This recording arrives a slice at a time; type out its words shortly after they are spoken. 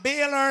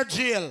Bail or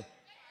jail?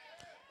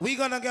 We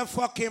gonna get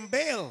fucking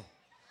bail.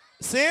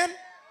 See?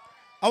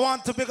 I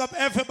want to pick up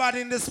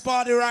everybody in this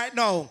party right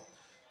now.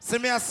 See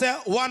me, I say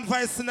one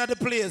voice in the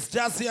place.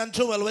 Jazzy and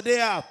Joel, where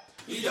they are.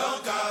 We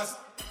don't cast.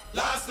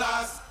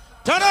 Last.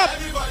 Turn up.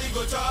 Everybody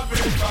go to a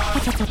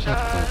breakfast.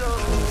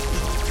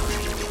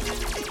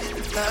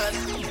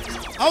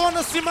 I want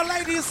to see my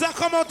ladies that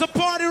come out to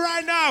party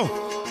right now.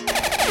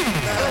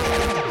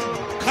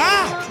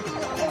 Car.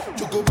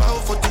 You go bow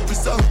for the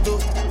result, though.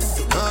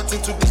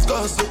 Nothing to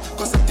discuss,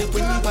 cause I'm the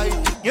winning by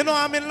the. You know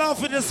I'm in love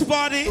with this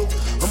party.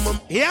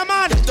 Yeah,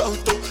 man.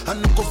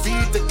 I'm not gonna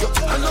feed the girl.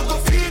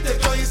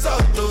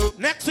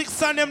 Next week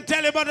Sunday, I'm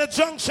telling you about the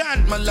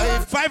junction. My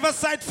life.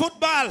 Five-a-side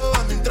football.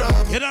 I'm in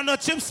trouble. You don't know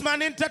Chips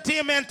Man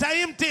Entertainment,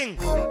 time thing.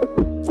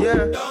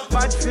 Yeah,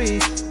 bad free.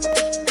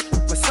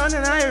 My son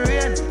and I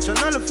rain, so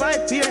nullify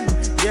pain.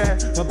 Yeah,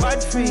 my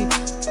bad free.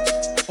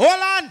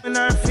 Hold on. In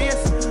our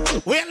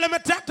face. Wait, let me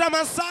talk to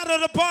my side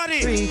of the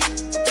party. Free.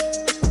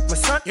 My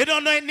son. You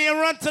don't know it need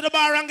run to the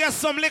bar and get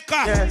some liquor.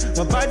 Yeah,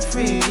 my bad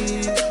free.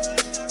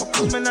 My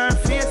come in our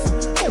face.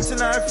 It's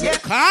in our face.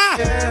 Car.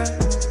 Yeah.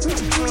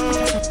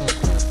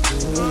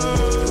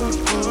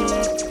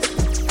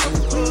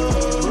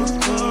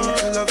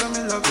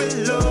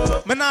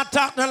 Love. Me not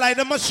talking like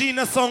the machine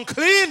is so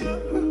clean.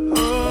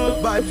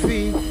 Bad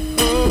free.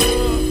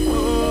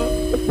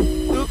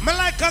 Me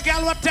like a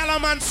girl what tell a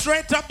man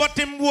straight up but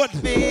him would.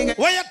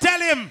 What you tell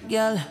him?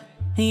 Girl,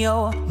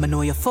 yo, I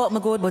know you fuck me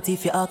good, but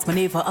if you ask me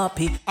never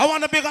happy. I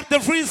wanna big up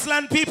the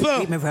Friesland people.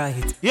 Keep me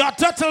right. You're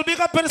total big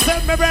up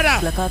yourself, my brother.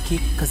 Like a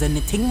kick, cause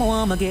anything more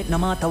I'ma get, no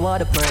matter what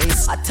the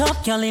price. I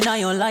talk y'all in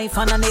your life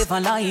and I never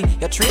lie.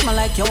 You treat me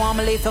like you want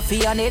me live for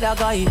free, I need a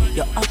guy.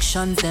 Your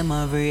actions, them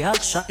a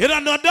reaction. You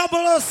don't know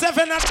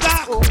 007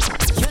 attack.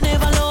 You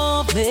never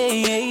love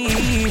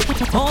me.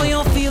 How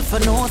you feel for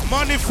no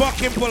Money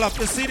fucking pull up,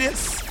 you see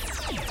this?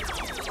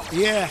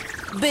 Yeah.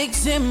 Big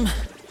Sim.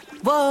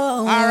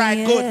 Whoa.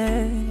 Alright, good.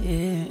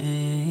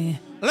 Yeah.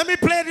 Let me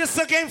play this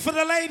again for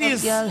the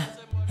ladies. Girl,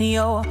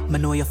 yo, I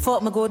know you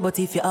fuck me good, but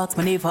if you ask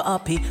me never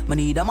happy. I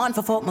need a man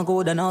for fuck me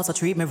good and also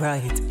treat me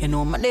right. You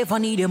know, I never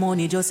need your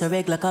money, just a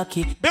regular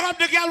cocky. Big up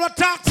the girl what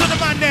talk to the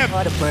man them.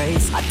 For the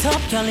price, I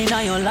top girl in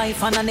your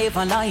life and I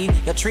never lie.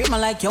 You treat me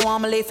like you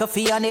want me live for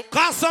free and it.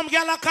 Cause some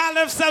girl call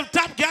themselves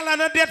top girl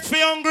and a dead for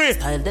hungry.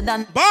 Style the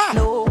done. Bah.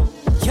 No,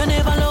 you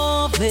never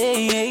love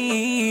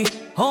me.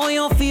 How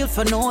you feel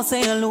for no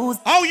say you lose.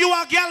 Oh, you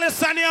are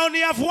girlless and you only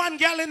have one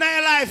girl in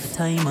your life.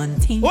 Time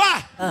and thing.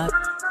 What?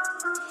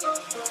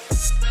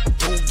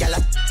 Two gala,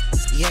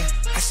 yeah,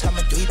 I saw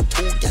me do it.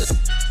 Two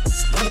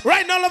gala.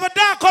 Right now, over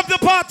dark up the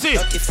party.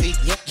 30 feet,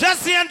 yeah.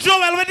 Jesse and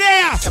Joel, we're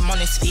there. Come on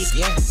and speak,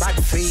 yeah.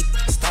 Bad free,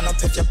 stand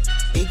up if you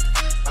big.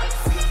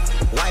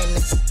 Wine,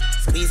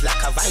 squeeze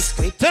like a vice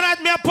grip.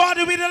 Tonight, me a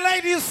party with the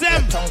ladies,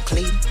 them. Tongue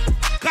clean.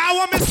 Can't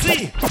want me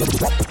see.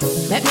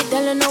 Let me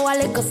tell you now a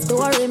little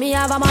story. Me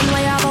have a man,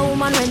 I have a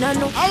woman when I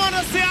know. I want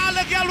to see all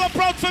the girls were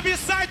proud for me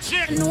side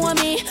chick. Know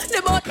me,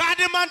 the boat. Cause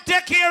the man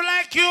take care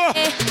like you.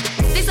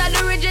 This is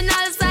the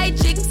original side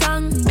chick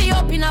song. Me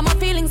open up my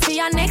feelings for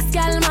your next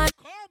girl, man.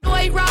 No,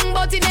 it wrong,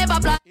 but it never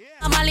black.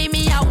 I'm a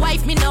me a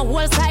wife, me no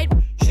whole side.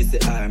 She say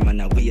arm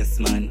and a waist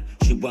man.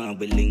 She want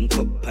we link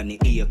up on the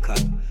ear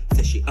cut.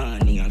 Say she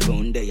on and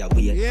round there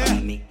wait for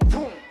me.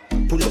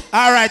 Pull up.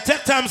 Alright,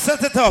 take time,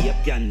 set it up.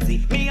 Yep,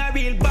 me a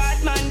real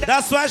bad man.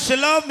 That's why she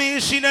love me,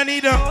 she no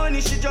need her. Money,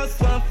 she just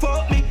want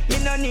fuck me.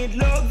 Me no need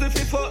love if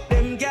you fuck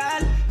them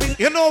gal.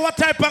 You know what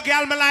type of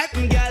girl me like?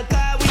 Gal,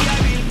 car we a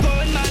real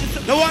good man.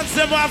 The ones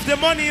them who have the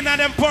money in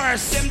them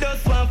purse. Them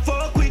just want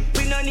fuck with.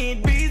 We no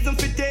need reason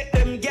for take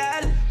them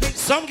gal.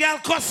 Some girl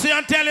cuss you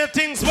and tell you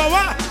things, but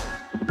what?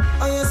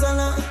 Oh, yes,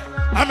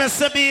 I I'm a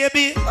say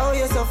baby. Oh,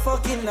 you're so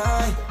fucking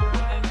nice.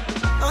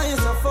 Oh, you're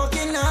so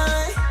fucking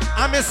nice.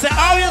 I'm a say,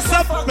 oh, you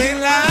so fucking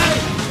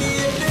like.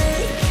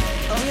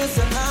 Oh, you're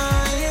so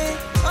nice.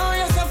 Oh,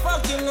 you're so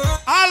fucking nice.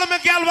 All of my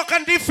girl who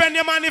can defend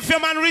your man if your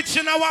man rich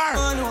in a war.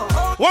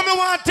 What me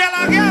want to tell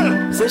a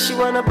girl? Say she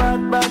want a bad.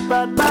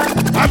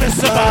 I'm a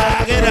say,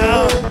 bag it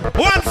out.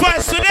 One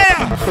voice today.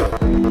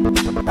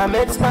 I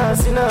made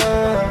smiles, you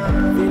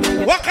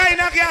know. What kind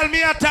of girl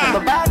me I'm a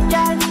attack? bad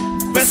girl.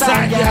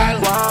 Beside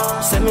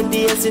girl. 7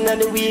 days in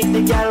the week,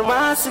 the girl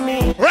wants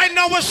me. Right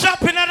now we're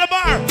shopping at the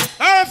bar.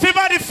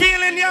 Everybody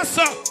feeling yes,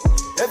 sir.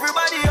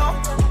 Everybody up.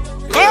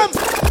 Come.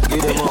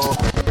 Get them up.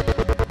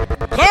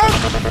 Come.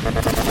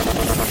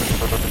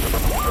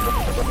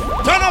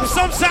 Turn up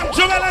some Sam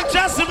Joel and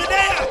Jesse me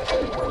there.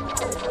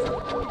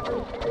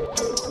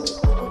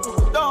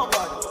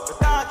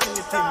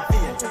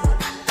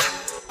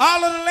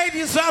 All of the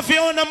ladies have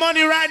you on the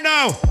money right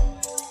now.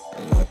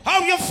 How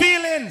you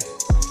feeling?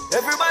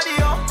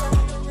 Everybody up.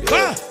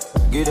 Huh?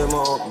 Get them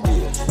up.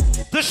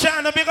 The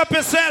shine, big up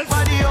yourself.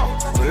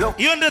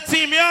 You on the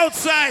team, you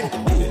outside.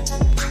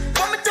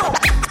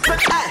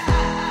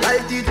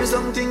 Like teach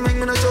something, make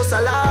me not trust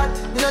a lot.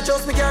 Me not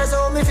trust me cars,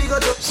 so me figure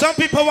to. Some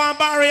people want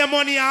to borrow your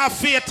money and have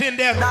faith in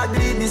them. That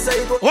greed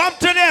decide what. What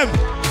to them?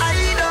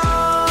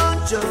 I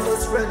don't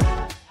just friend.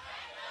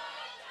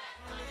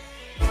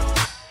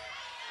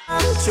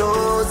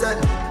 chosen.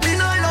 Me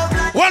no love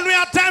like when we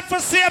have time for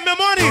save me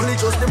money. only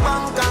trust the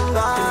bank and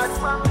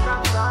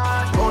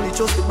God. Only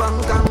trust the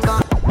bank and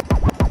God.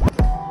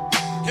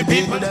 The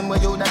people them where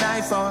you that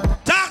die for.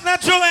 talk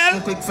not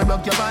Joel. Quick for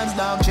broke your vibes,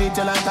 dog. Treat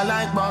you like a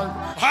light bulb.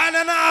 Hand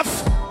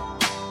enough.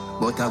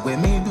 But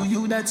when me do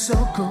you that's so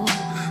cool.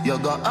 You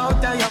go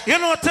out there, You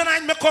know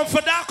tonight me come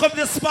for dark of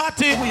this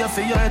party. we have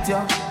to hurt you.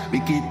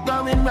 We keep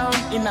going round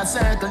in a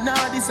circle.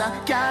 Now this I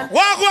can't.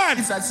 Walk one.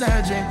 It's a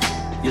surgery.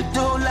 You're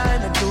too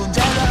lying, you're too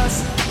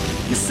jealous.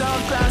 You're so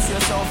class, you're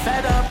so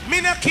fed up.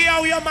 Me no care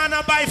how your man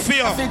a buy for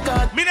you.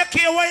 Me no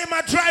care where you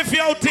ma drive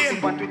you out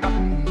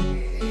in.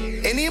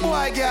 Any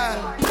boy,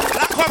 girl.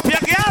 Lock up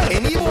your girl.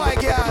 Any boy,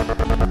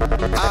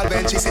 girl. All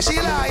when she say she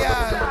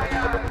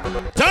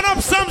liar. Turn up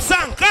some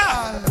song,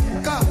 car.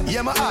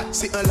 Yeah, my heart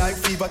sitting like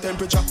fever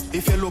temperature.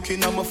 If you're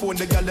looking at my phone,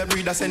 the girl that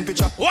breed a send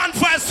picture. One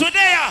voice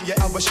today. Yeah,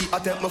 how she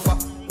attempt my fuck.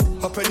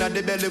 Up in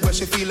the belly where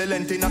she feel a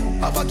length in her.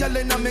 Have a girl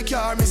in my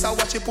car, miss I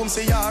watch it pum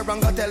say ya.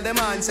 And go tell the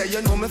man, say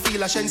you know me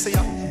feel a shense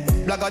ya.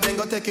 Blagger then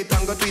go take it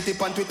and go tweet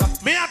it on Twitter.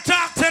 Me a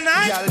talk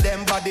tonight. Girl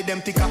them body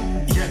them thicker.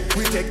 Yeah,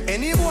 we take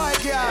any boy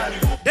girl.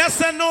 There's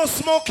no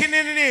smoking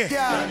in here.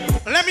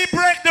 Girl, Let me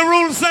break the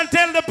rules and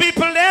tell the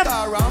people them.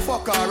 car and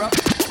fuck her up.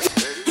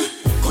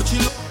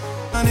 Coaching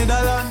and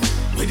Netherlands.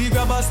 Where the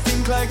grabbers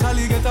think like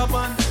Ali get up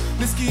on.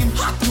 The scheme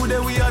hot today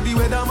we are the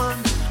weatherman.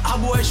 A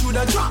boy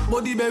shoulda drop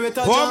but the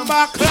beretta Come jam.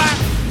 back, clap.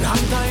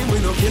 Long time we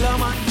no kill a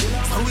man.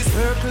 So we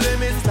circle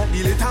limits like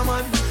the little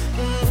man.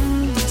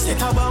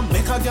 Set a bomb,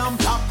 make a damn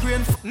black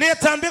crane.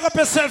 Nathan, big up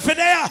yourself in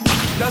there.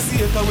 That's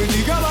the echo with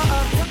the grabber.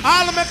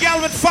 All of my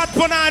girl with fat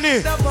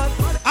punani.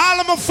 All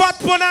of my fat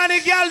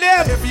punani girl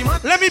them.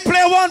 Let me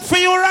play one for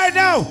you right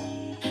now.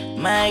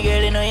 My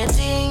girl, you know you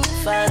think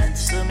fat,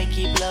 so me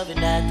keep loving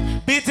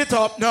that. Beat it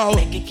up now.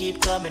 Make it keep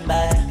coming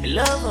back. I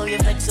love how you're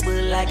flexible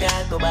like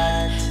I go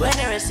back. When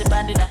you're a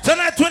bandit,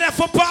 Tonight we're there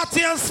for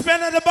party and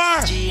spend at the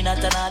bar. G, not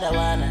another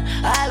one.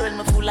 I when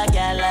me fool like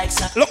girl like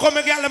some. Look how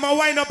my girl them a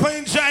wind up and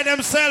enjoy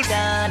themselves.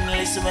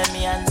 Listen when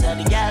me answer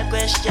the girl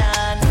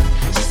question.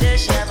 She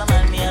says she have a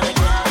man, me have a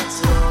girl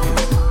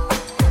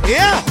too.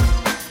 Yeah.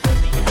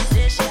 She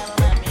says she have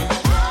a man, me have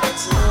a girl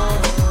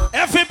too.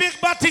 Every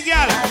big body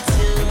girl.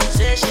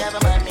 Say she have a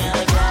man, me have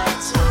a girl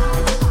too.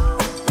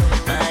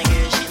 My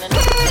girl, she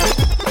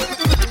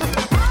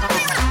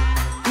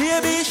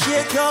Baby,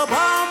 shake your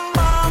bum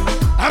bum.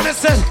 I'm a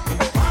say.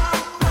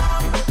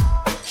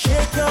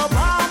 Shake your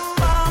bum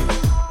bum.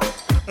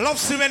 Love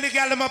see when the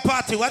girl them a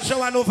party. Watch your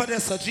one over there,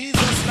 so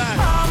Jesus man.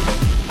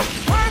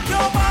 Work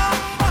your bum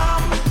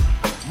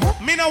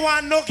bum. Me no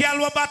want no girl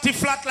with body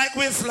flat like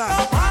Whistler.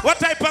 What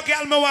type of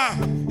girl me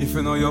want? If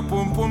you know your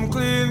pum pum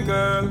clean,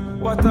 girl,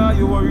 what are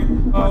you worried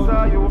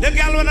about? The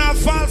girl with a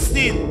false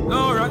teeth.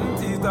 No rotten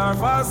teeth or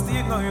false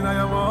teeth, no in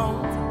your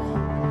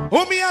mouth.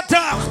 Who me a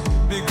talk?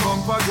 Big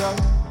bumper, girl,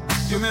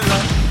 give me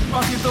life.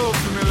 Back it up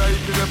to me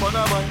like you the on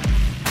a man.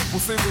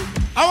 Pussy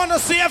good, I want to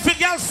see every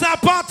girl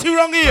start party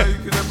wrong here.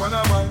 like you the on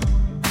a man.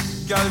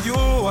 Girl,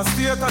 you a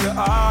state of the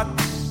art,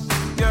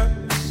 yeah.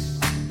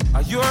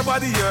 And your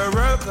body, your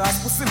world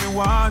class pussy me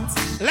want.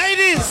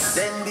 Ladies.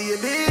 Then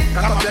baby,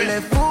 cock up your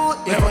left foot,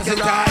 Yeah, your pussy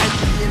pussy tight.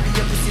 Baby,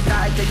 your pussy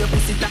tight, your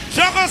pussy tight.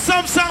 Juggle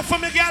some song for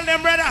me girl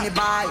them brother. Me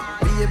buy,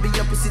 baby,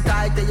 your pussy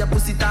tight, your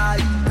pussy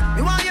tight.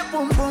 Me want your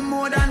pum pum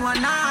more than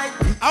one night.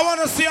 I want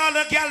to see all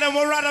the girl them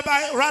will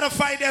rather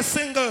fight their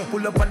single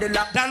Pull up on the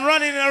lap. than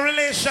run in a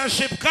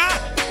relationship car.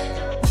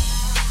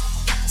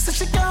 So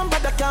she can't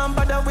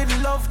bother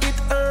with love, it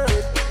hurt.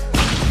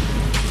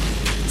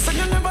 So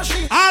you never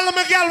she. All of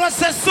my girl was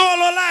say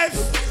solo life.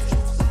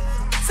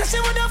 So she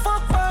woulda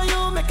fuck for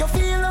you, make you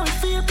feel how you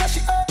feel, cause she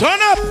hurt. Turn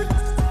up.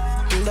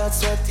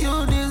 That's what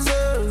you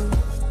deserve.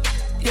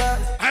 Yeah.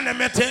 And let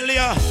me tell you,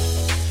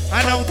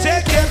 I don't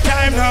take your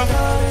time now.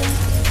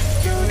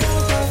 You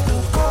don't have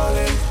to call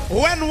it.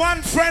 When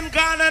one friend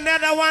gone,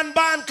 another one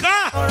born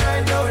car.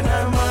 Alright now in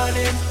the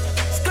morning.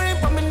 Scream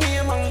for my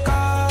name and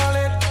call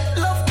it.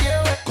 Love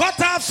you. Cut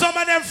off some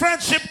of them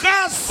friendship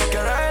cars.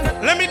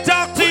 Let me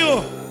talk to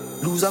you.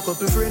 Lose a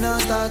couple friends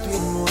and start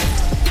with more.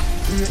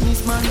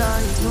 Greatness man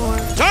I ignore.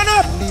 Turn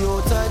up. The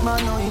outside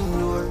man no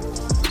indoor.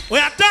 We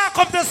are dark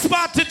up the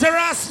spot to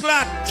terrace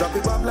flat. Drop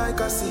it up like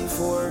a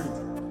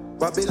C4.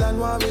 Babylon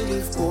where we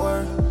live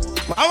poor.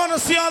 I want to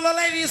see all the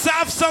ladies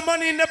have some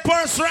money in the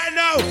purse right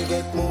now. We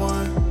get more.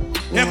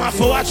 Them have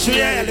to watch you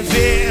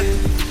elevate.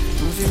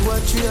 Them fi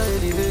watch you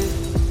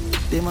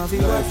elevate. Them have to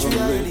watch you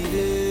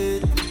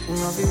elevate. Them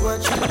have to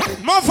watch you elevate.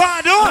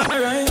 Movado.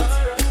 Alright.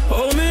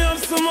 Oh, me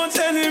have so much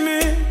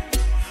enemy.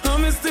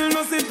 And me still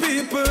not see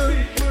people.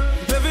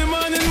 Every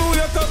morning move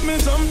you cut me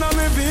jump down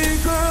my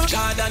vehicle.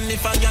 Jordan,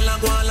 if a girl a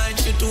go online,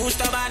 she too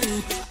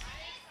stubborn.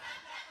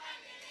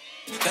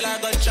 Tell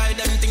her go try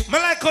them things. Me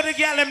like how the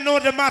girl them know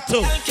the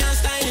motto. Girl can't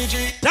style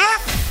it.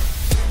 Talk.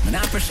 Man,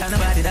 I pressure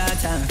nobody that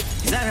time.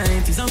 It's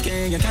alright, it's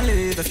okay, you can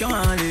live if you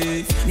want to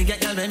live. Me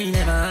get y'all when me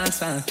never ask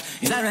for.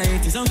 It's alright,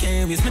 it's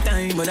okay, waste my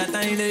time, but that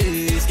time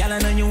is. Y'all I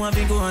know you want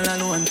to go all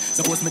alone.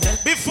 Suppose me tell.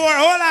 Before,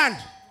 hold on.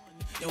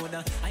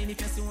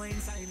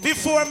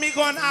 Before me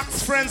go and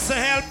ask friends to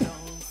help.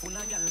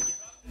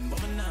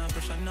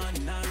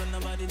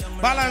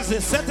 Balance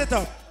it, set it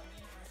up.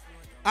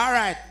 All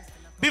right.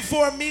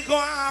 Before me go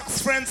and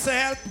ask friends to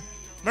help,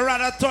 me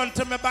rather turn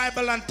to my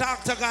Bible and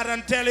talk to God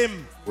and tell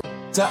him.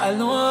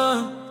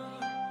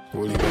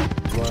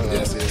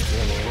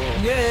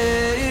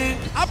 Yeah.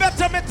 I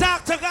better me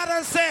talk to God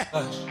and say.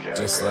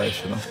 Just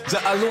like, you know. Jah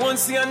alone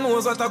see and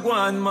knows what I go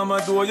on.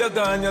 Mama do you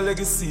gone, your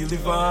legacy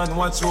live on.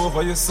 Watch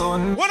over your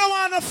son. What I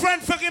want a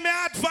friend for give me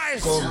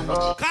advice. Cause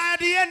at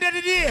the end of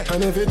the day.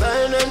 And every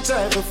time them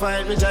try to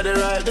fight me, Jah they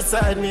right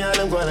beside me. And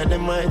I'm going to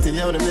them mighty,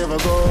 yo, them never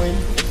going.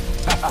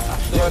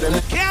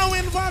 Can't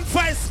win one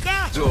fight,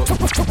 Scott. I'll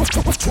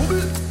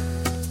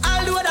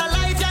do the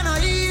life, you know,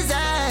 easy.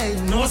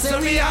 No, say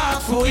we are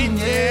for win,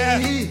 yeah.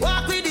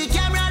 Walk with the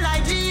camera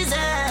like Jesus.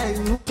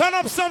 Turn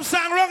up some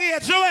song wrong here,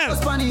 Joel.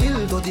 Funny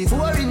hill,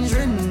 34-inch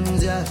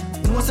rims, yeah.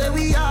 No, say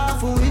we are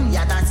for win.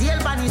 Yeah, that's the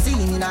funny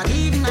scene, not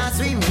even a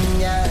swim,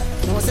 yeah.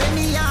 No, say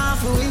we are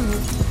for win.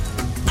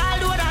 I'll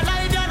do the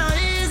life, you know,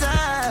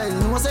 easy.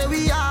 No, say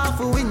we are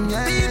for win,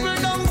 yeah. People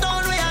don't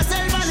we are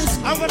self-honest.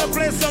 I'm gonna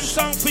play some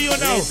song for you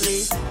now.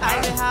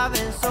 I've been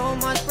having so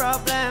much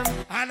problem,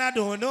 and I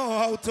don't know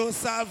how to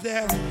solve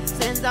them.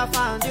 Since I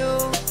found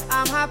you,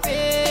 I'm happy,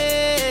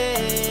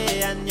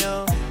 and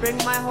you bring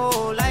my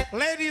whole life.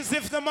 Ladies,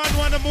 if the man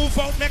wanna move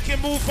out, make him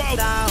move out.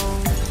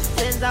 Down.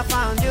 Since I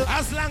found you,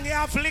 as long as you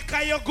have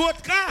liquor, you're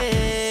good, car.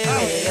 Hey,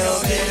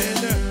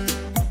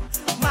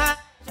 my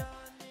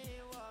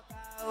journey,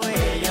 walk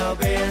away, you've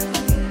been.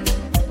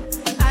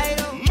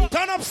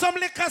 Turn up some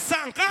liquor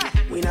song, car.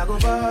 We not go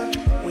far,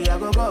 we a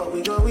go,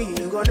 we go, we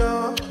go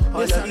know.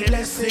 All of the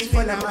blessings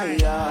for my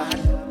yard.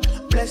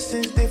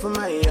 Blessings stay for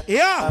my yard.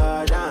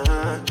 Yeah.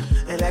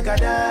 And like a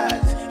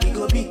that, you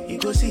go be, you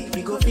go see,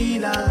 you go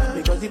feel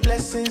because the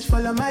blessings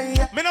follow my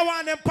yard. Me no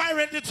want them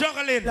pirate the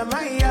juggling.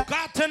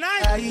 God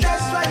tonight.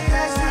 That's why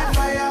I said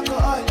fire go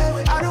on.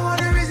 I don't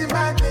want to reason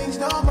bad things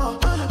no more.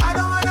 I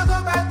don't want to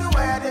go back to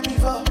where I did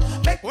before.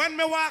 When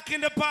me walk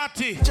in the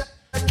party,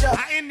 an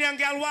Indian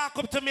girl walk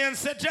up to me and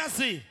say,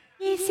 Jesse.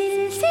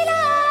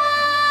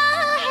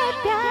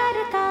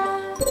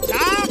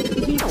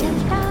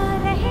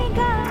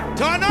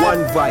 Turn up.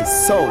 One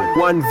vice soul,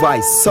 one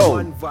vice soul,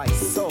 one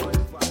vice soul.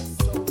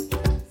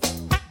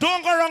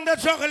 Don't go wrong the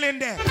juggling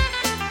there.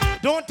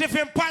 Don't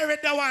even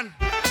pirate that one.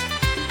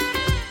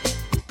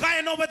 Cause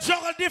you know we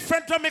juggle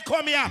different when me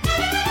come here.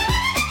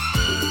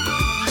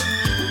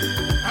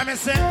 I'm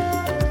say,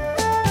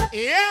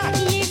 yeah.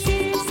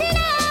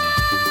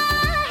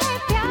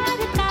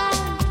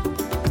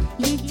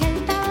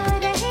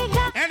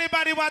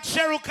 Anybody watch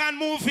Shahrukh Khan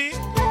movie?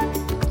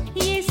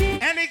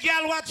 Any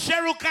girl watch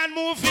Shahrukh Khan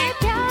movie?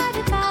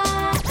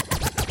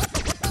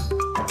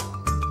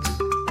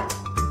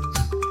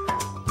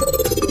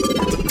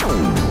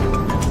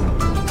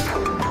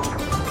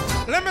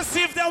 Let me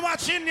see if they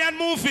watch Indian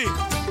movie.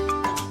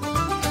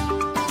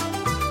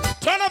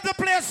 Turn up the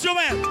place,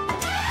 Joel.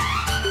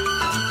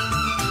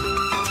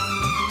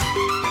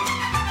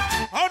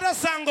 How does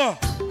song go?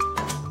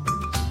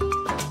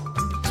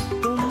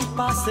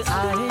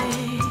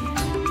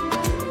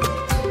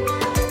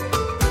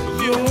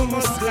 You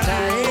must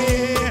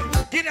cry.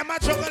 Give them a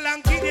juggle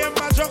and give them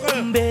a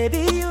juggle. Baby,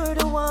 you're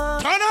the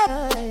one. Turn up.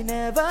 I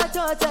never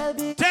thought I'll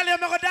be. Tell you I'm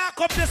gonna dark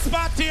up this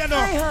party, you know.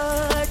 My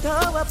heart,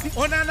 how I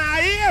feel. On an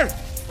ear.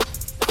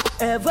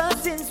 Ever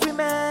since we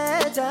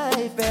met,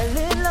 I fell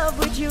in love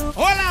with you.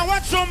 Hold on,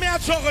 what show me a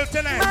juggle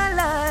tonight? My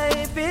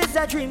life is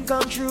a dream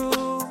come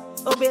true.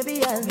 Oh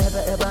baby, I'll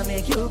never ever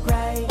make you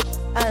cry.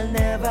 I'll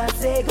never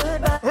say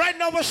goodbye. Right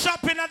now we're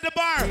shopping at the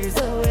bar. There's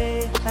a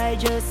way I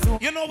just.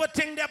 You know what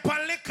thing they're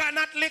upon liquor,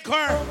 not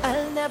liquor.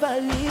 I'll never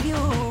leave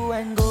you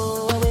and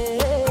go away.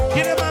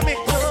 Give them a mix.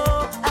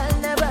 Oh, I'll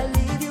never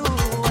leave you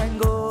and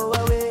go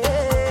away.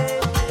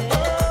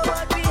 Oh,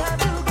 what we have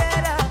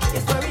together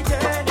is for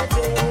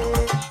eternity.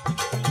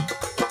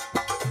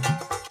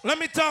 Let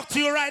me talk to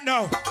you right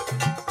now.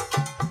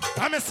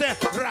 I'm gonna say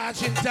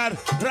Rajintar,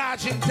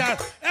 Rajintar.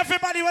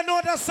 Everybody will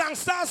know that song.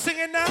 Start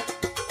singing now.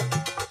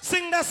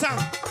 Sing that song.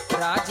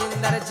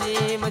 Rajindar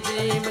Jima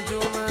Jima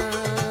Juma.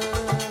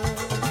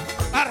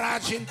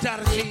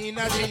 Rajintar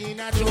Jina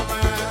Jina Juma.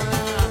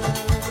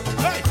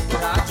 Hey.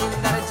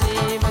 Rajindar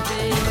Jima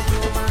Jima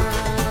Juma.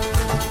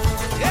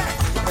 Yeah.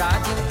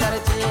 Rajindar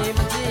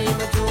Jima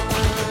Jima Juma.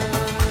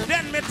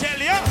 Then me tell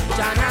you.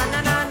 Jana na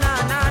na na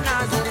na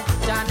nazir.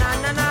 Jana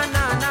na na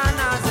na na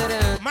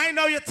nazir. Mind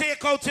how you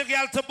take out your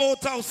girl to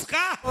boat house,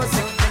 car?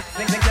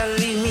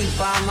 Leave me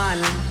for a man.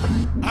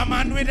 A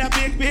man with a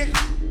big.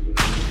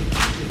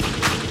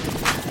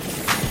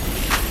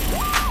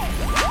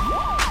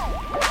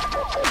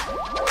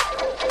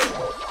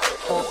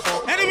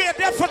 Anyway,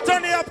 they're for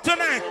turning up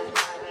tonight.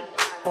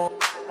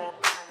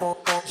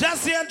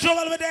 Jesse and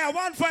Joel were there.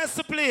 One for us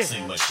to play.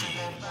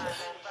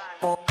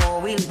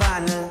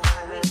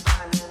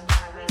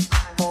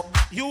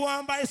 You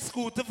want buy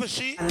scooter for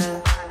she?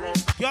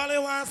 You only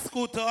want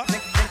scooter?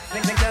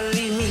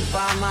 Leave me for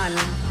a man.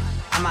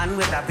 A A man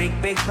with a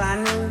big, big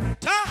plan.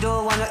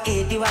 Don't wanna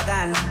eat the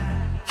wagon.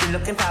 She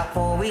looking for a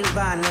four-wheel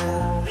van.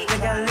 You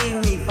can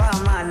leave me for a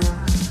man.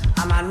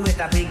 A man with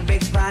a big,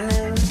 big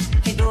plan.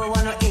 She don't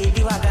wanna eat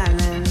the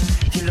wagon.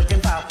 She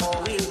looking for a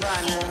four-wheel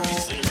van.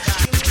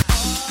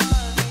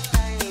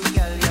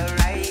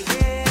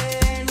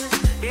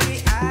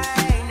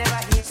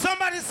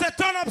 Somebody said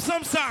turn up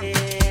some song.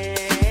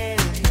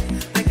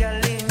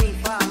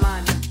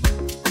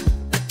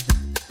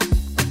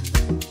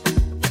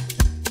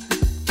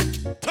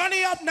 Turn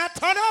it up, not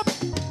turn up.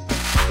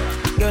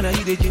 Gonna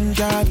eat the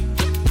ginger.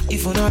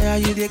 If you know how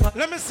you dig.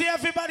 Let me see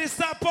everybody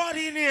start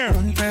partying here.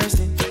 One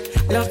person.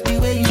 Love the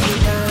way you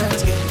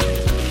dance, girl.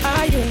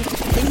 Are you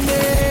in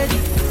ready?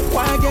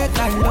 Why get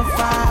that love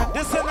fire?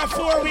 This is a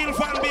four-wheel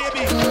van,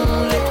 baby.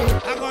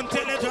 I'm gonna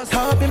tell you just.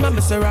 Hop in my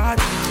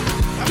Maserati.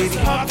 Baby,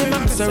 hop in my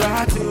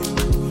Maserati.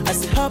 I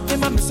said hop in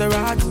my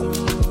Maserati.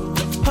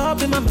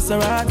 Hop in my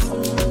Maserati.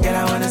 Girl,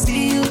 I wanna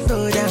see you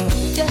go down.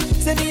 Yeah,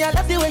 say me I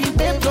love the way you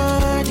bend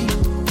body.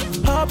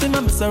 Hop in my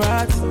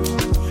Maserati.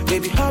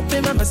 Baby, hop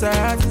in my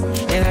Maserati.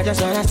 And I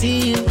just wanna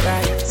see you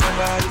right.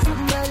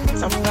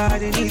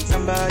 Somebody needs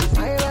somebody.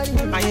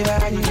 My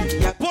body.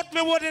 Yeah. Put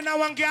me wood in a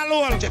one girl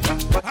hole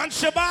and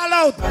she ball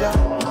out.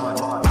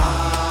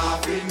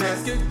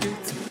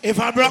 If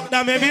I broke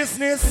down my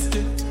business,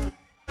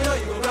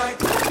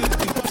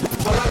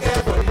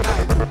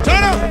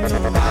 turn up.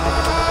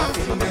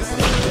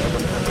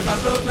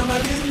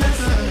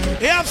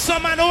 You have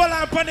some man hold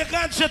on for the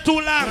country too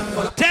long.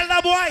 Tell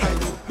the boy.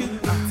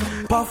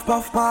 Puff,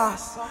 puff,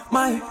 pass.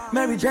 My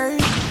Mary Jane.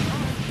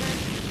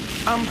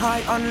 I'm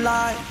high on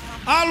life.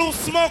 All who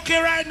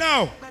smoking right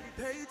now.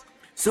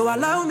 So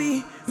allow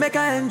me, make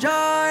I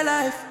enjoy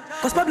life.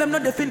 Cause problem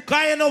not the finish.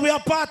 Cause you know we are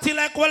party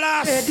like we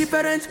last. Hey,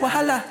 difference,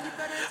 wahala.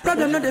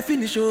 Problem not the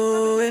finish,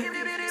 oh.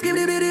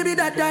 Skibidi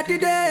that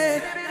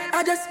day.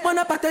 I just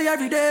wanna party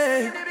every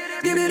day.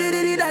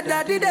 Skibidi that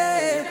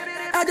day.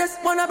 I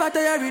just wanna party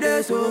every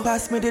day. So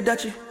pass me the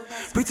Dutchie.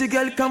 Pretty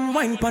girl come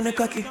wine pon the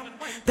cocky.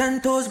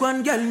 10 toes,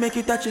 one girl make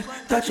it touch it.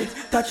 Touch it,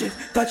 touch it,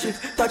 touch it,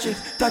 touch it,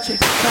 touch it.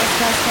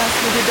 Pass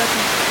me the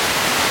Dutchie.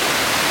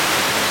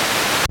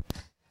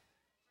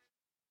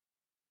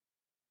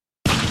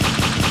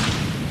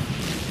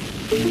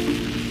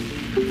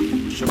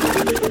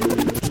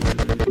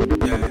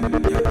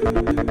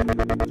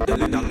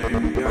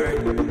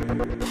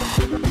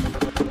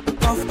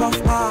 Puff, puff,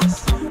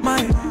 pass.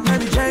 My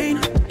Mary Jane.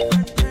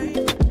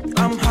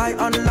 I'm high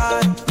on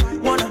life.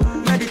 Wanna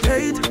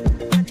meditate.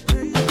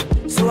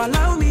 So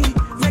allow me,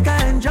 make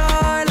I enjoy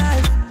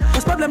life.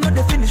 Cause problem not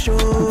the finish, oh.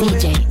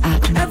 DJ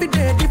every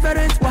day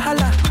different,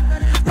 wahala.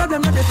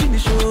 Problem not the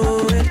finish,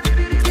 oh.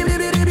 Give me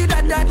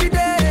that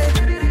day.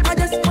 I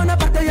just wanna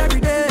party every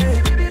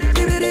day.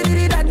 Give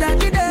me that day.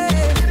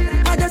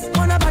 I just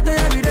wanna party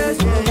every day.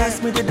 So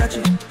pass me the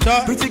Dutchie.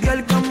 Pretty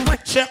girl come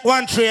back. Check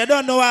 1 3. I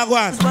don't know how I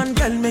want. One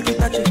girl make it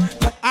touch it.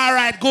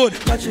 Alright, good.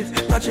 Touch it,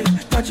 touch it,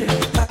 touch it.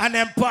 And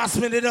then pass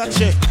me the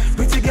Dutchie.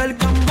 Pretty girl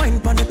come wine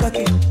pon the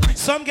cocky.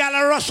 Some gal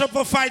a rush up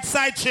for fight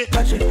side chick.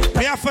 Touch it.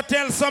 Me have to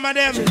tell some of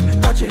them.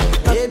 Touch it.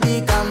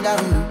 Baby, calm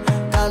down,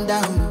 calm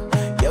down.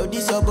 Yo,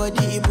 this your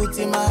body, it puts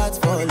in my heart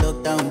for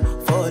lockdown,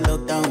 oh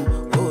lockdown.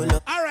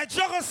 Alright,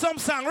 juggle some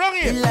song, wrong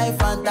it.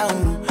 Life and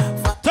down.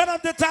 Turn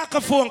up the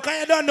talker-phone, cause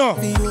you don't know.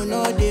 You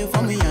know they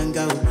for me young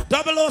girl.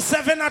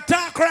 007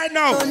 attack right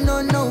now. Oh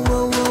no,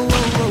 oh.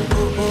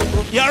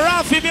 You're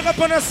off, you big up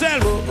on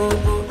yourself.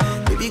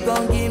 Baby,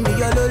 gon' give me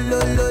your lo.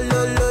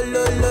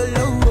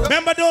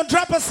 Remember, don't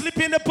drop asleep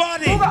in the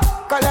party.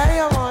 Call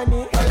your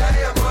money.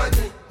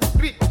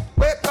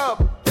 Wake up.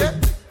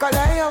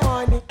 Call your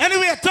money.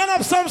 Anyway, turn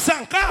up some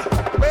song, huh?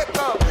 Wake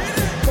up.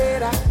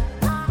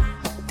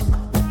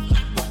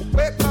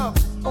 Wake up.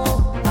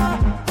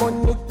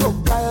 Money to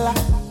kala.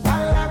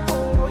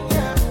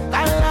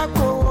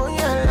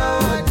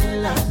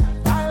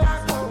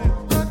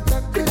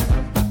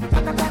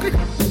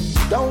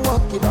 Don't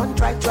walk it, don't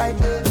try.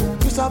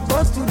 You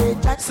supposed to be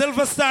jack.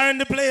 Silver Star in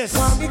the place.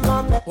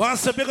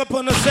 Wants to pick up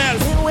on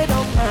yourself.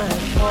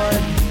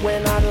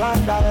 When I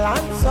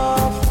land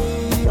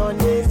softly on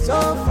the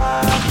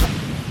sofa.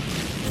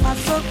 I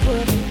so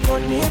good,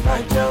 money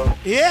by Joe.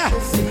 Yeah.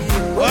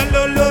 Oh,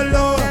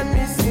 lo. Let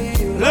me see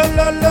you. Lo.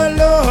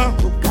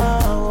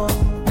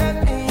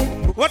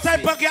 What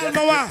type of girl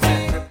no want?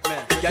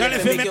 Girl,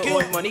 if you make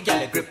you money,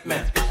 girl, grip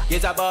man.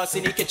 Here's a boss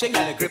in the kitchen,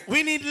 girl, grip.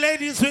 We need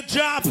ladies with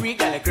job. Free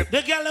girl, grip.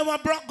 The girl that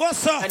want broke go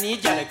so. I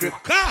need girl, grip.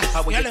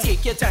 How will you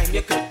take your time,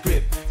 you could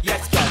grip.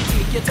 Yes, girl,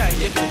 take your time,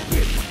 you could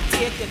grip.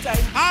 Take your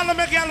time. All of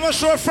my girl will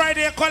show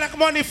Friday collect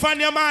money from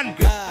your man.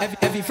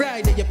 Every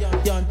Friday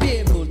you're on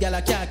payroll. Girl,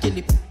 I can't kill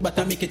it, but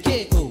I make it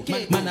KO.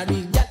 Man, I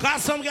real girl.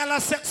 Cause some girl are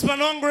sex man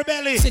hungry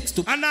belly. 6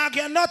 to and I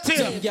get nothing.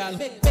 Some girl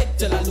beg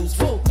till I lose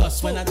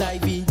focus. When I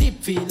dive in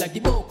deep, feel like the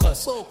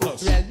focus.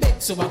 Real big,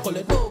 so I call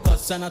it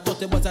bogus. And I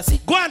thought it was a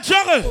sick. Go and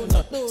juggle.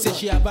 Say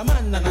she have a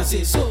man, and I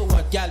say so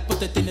what? Girl,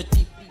 put it in the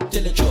deep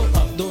till it choke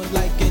up. Don't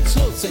like it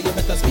slow, so you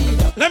better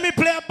speed up. Let me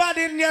play a bad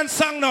Indian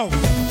song now.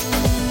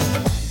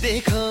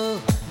 देखो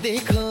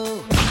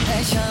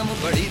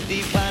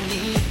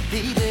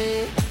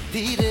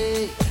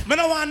Me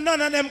no want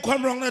none of them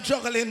come wrong the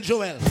juggling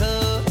Joel.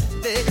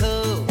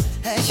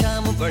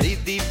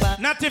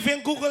 Not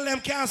even Google them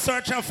can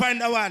search and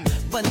find the one.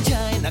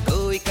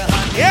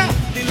 Yeah.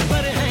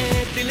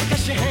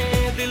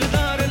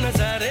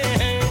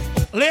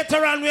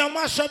 Later on we'll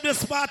mash up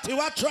this party.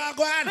 What try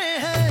go on?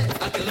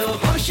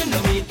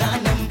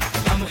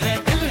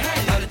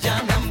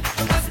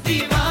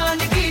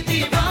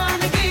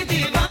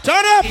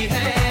 Turn up!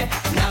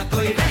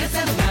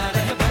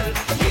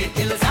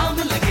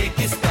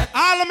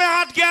 All of my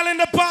hot girl in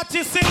the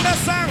party sing the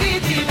song.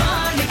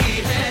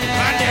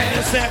 And then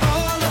you say,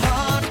 all the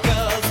hot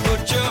girls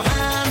put your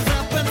hands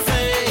up and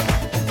say,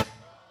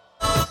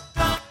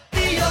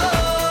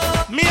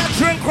 me a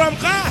drink rum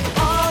car.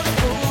 All the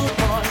cool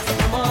boys,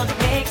 come on,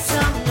 make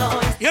some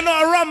noise. You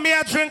know rum me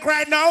a drink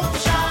right now.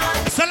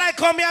 So like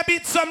come here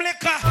beat some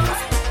liquor.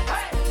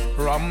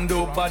 Rum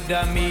do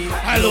bother me.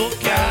 Hello,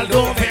 girl,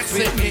 don't vex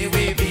with me.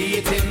 We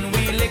beating,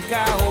 we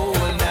liquor all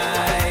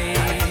night.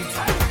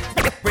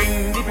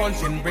 Bring the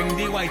punch in, bring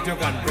the white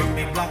jug and bring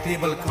the black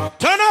table cup.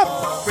 Turn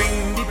up!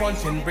 Bring the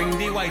punch in, bring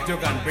the white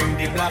jug and bring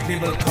the black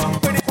table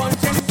cup. Bring the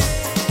punch in.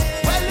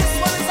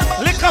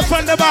 Liquor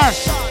from the bar.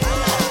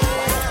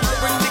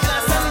 Bring the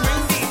glass and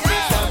bring the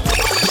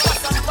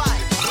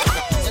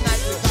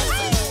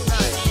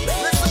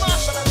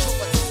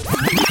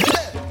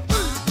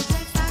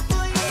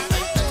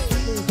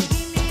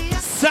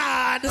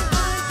sad.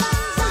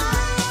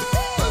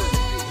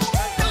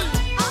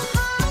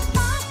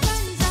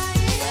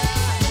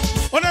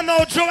 Wanna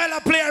know Joella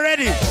play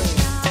already?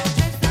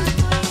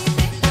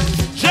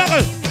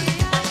 Juggle.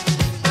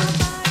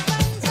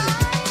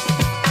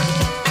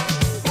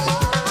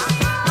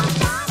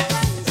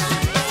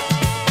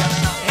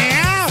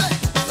 Yeah.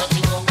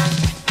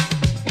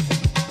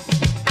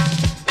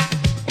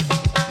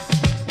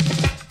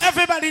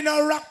 Everybody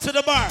now rock to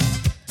the bar.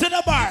 To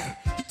the bar.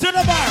 To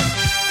the bar.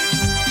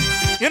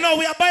 You know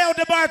we are buy out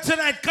the bar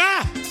tonight,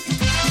 car.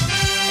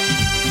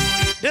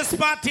 This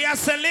party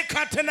has a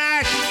liquor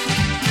tonight.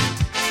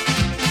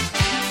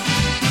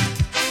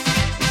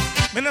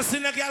 Me not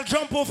seen a girl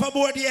jump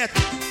overboard yet.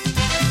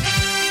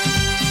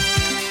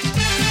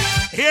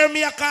 Hear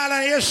me a call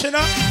and hear she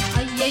know.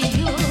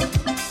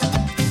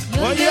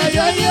 Oh yeah,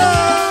 yeah,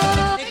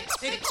 yeah.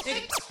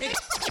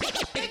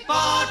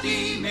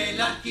 Party में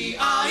लड़की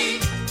आई.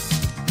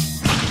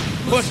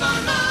 कुछ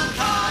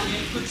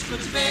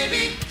कुछ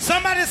baby.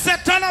 Somebody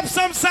said turn up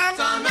some song.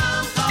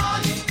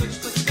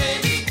 कुछ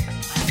baby.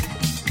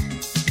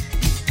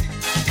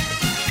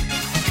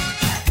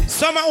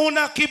 Some who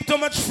not keep too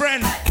much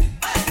friend.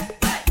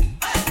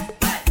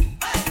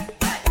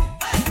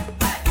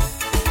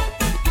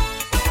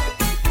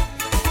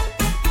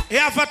 You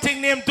have a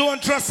thing named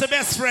don't trust the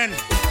best friend.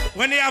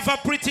 When you have a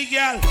pretty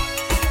girl.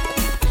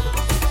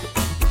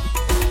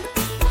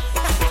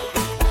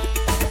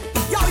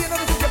 Yo, you know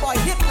this is your boy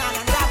Hitman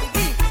and Ravi B.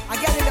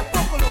 Again in the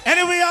Pocono.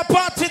 Anyway, our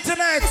party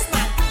tonight.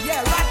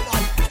 Yeah, right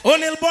boy.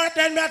 O'Neil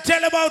Barton, me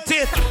tell about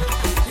it.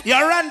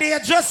 You're Randy, you're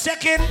just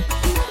checking.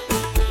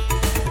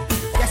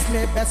 Yes,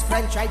 my best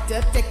friend tried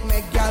to take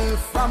my girl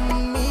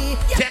from me.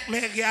 Take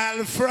my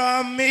girl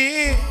from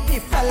me. The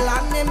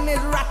fella name is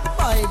Rat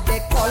Boy,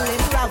 they call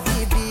him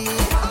Ravi B.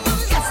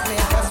 Yes, my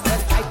best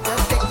friend tried to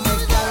take my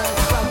girl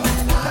from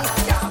me.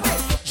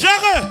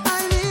 Juggle!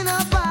 I'm in a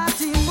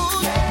party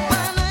mood,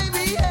 when I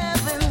be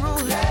having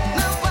rules.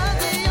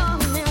 Nobody on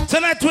me.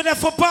 Tonight we're there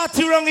for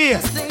party wrong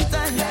here.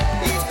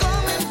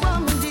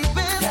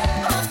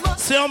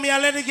 See how me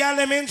and let the girl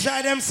them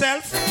enjoy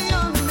themselves?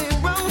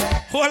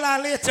 Hold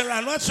on later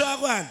on. What's your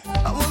one?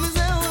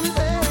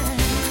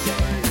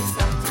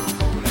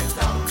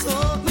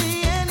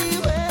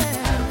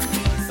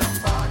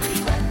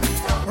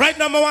 Right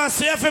now, I want to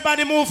see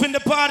everybody move in the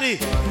party.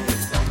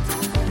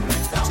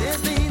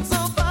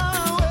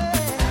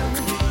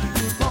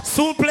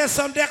 Soon play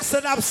some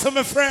Dexter Daps to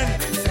my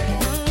friend.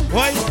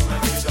 Boy.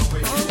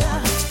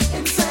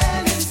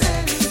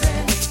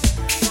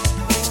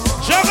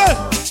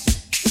 Juggle.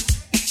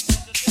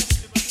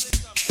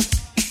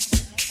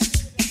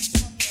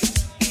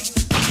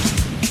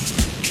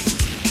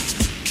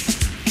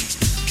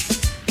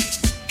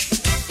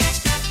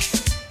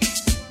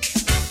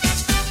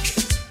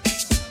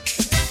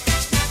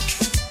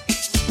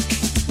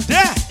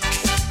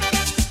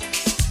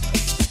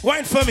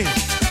 Wine for me.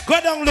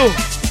 Go down low.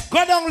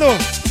 Go down low.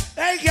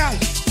 Hey, girl.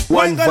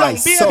 One go down,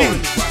 Vice baby. Soul.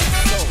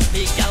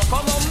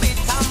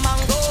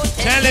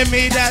 Telling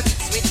me that.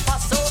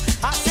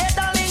 I said,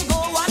 darling,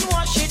 go and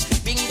wash it.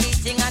 Bring the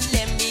thing and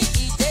let me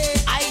eat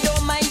it. I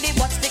don't mind it,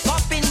 what's the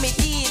cup in me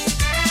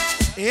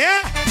teeth.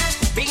 Yeah.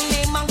 Bring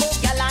me mango,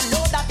 girl, I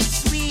know that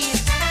it's sweet.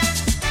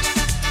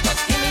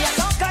 Just give me a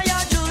suck on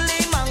your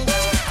Julie mango.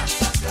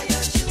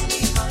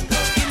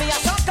 Give me a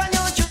suck on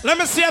your Julie. Let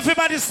me see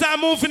everybody start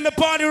moving the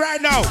party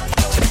right now.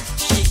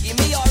 She give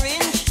me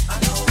orange.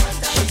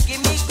 She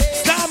give me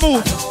grapes. Start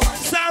move.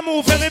 Start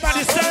move.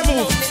 Everybody start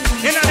move.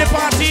 In the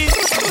party.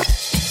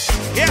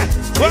 Yeah.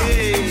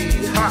 Hey,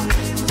 ha.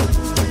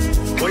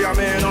 Boy, I'm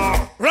in.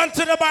 Run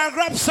to the bar. bar,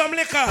 grab some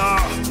liquor.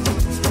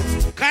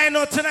 I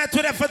know tonight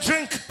we're there for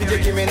drink.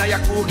 Give me now your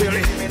cool girl.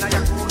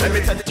 Let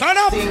me tell you. Turn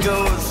up. Thing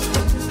goes.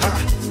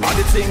 How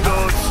the thing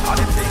goes.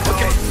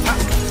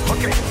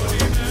 Okay.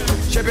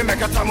 Chevy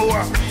make a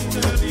tamua.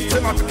 Say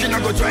my picking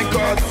go drink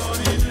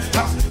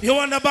us. You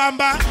want the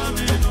bamba?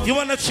 You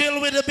want to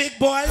chill with the big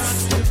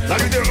boys? Now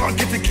you the wrong,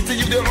 kitty,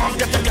 you the wrong,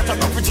 get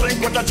enough to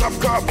drink with a drop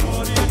cup.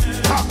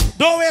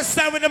 Don't waste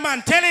time with the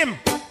man, tell him.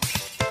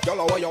 Y'all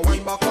want your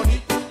wine back on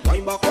it,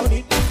 wine back on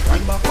it,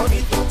 wine back on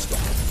it.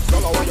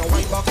 Y'all want your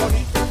wine back on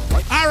it.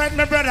 All right,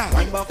 my brother.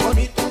 Wine back on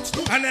it.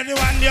 And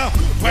anyone, yo.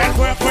 Work.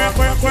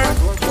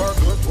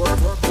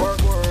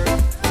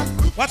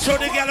 Watch how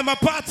the girl in my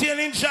party and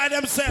enjoy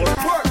themselves.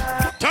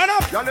 Turn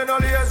up. You're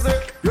not lazy,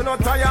 you're not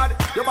tired.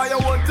 You buy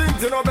your own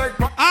things, you know beg.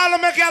 All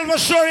of my girls were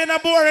sure you're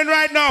not boring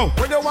right now.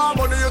 When you want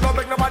money, you don't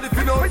beg nobody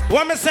for no.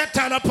 What me say,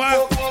 turn up,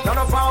 huh? Turn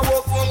up and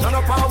walk. Turn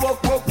up and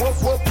walk.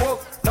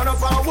 Turn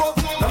up and walk.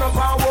 Turn up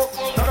and walk.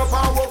 Turn up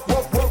and walk.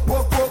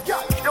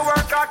 You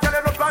work hard,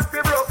 telling the plans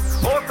to broke.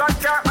 Hold that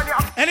car and you.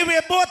 Anyway,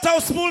 both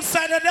house pool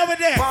side and over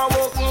there.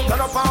 Turn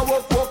up and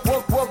walk.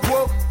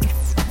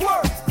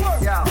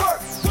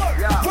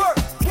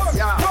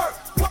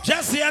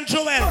 Jesse and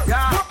Joel,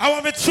 I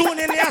want me tune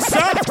in here,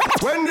 son.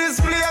 When this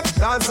play,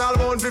 dance all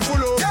bound fi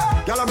pull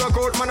up. Y'all broke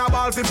out, man a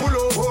ball fi pull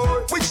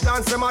up. Which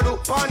dance them a do?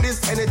 Pan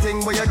this, anything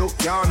what you do.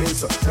 Yeah, me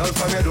so. Girl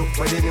from you do,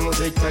 when the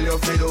music tell you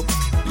fi do.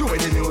 Do when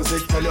the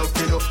music tell you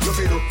fi do. You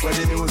fi do, when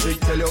the music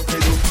tell you fi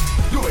do.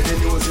 Do when the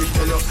music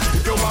tell you.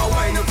 If you want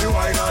wine, if you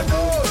wine and do.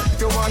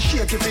 If you want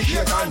shake, if you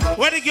shake and do.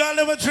 Where the girl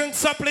ever drink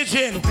supply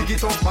gin? Pick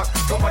it up back.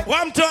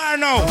 One to her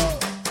now.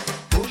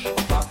 Push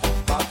back.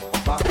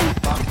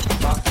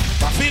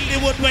 Feel the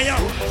wood when you.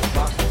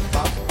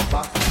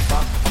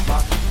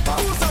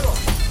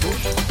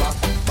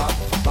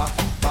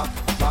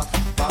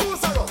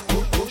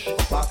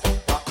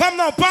 Come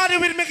now, party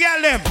with me,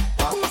 girl, them.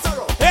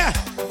 Yeah,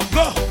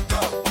 go.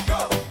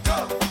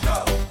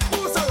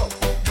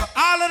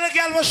 All of the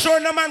girls were sure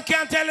no man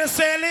can't tell her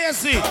say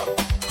lazy.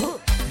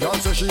 Girl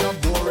say she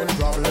have boring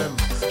problem.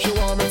 She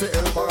want me to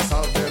help her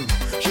solve them.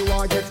 She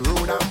want get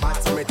rude and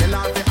bad, so me tell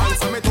her to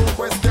answer me two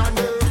questions.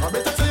 I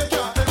better say you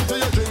can't empty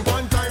your drink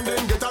one time,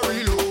 then get a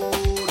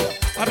reload.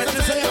 I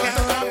better say you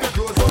can't have your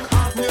clothes on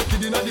half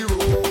naked inna the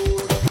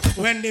road.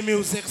 When the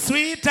music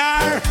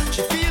sweeter,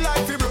 she feel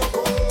like she broke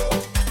out.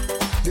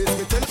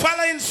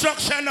 Follow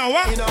instruction now,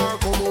 what? In her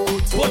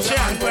commode. Put your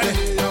hand on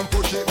it and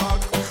push it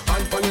back.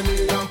 Hand on your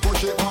knee and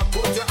push it back.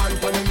 Put your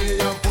hand on your knee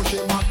and push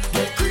it back.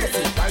 Get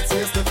crazy, like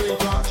say Stephen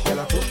Clark.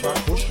 Yella push back.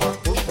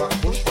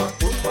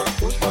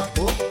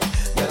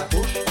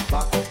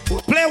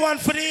 Play one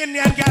for the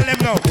Indian girl, them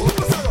now.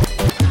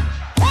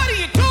 What are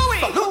you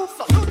doing?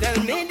 Tell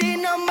me the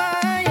number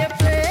you're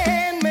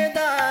playing, me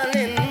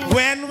darling.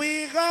 When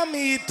we gonna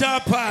meet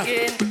up,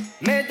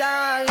 me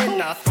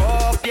darling, I throw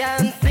up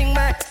and sing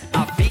my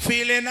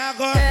feeling I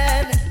go.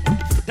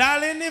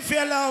 Darling, if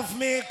you love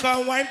me,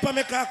 come wine for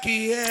me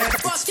cocky, yeah.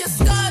 Fuck your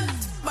skull,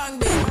 bang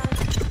bang.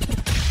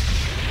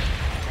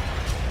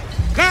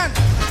 Gun.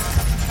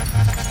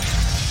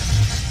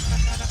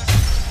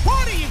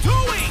 What are you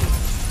doing?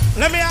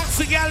 Let me ask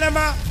the girl,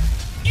 Emma.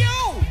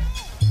 You!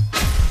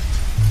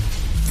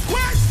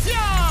 Question!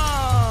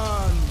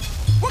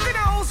 What kind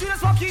of house you this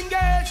fucking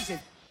girl? She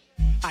said,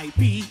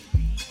 IP.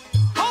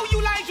 How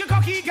you like your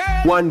cocky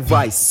girl? One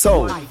Vice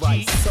Soul.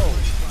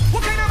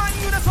 What kind of man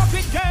you this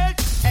fucking girl?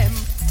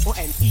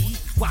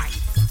 M-O-N-E-Y.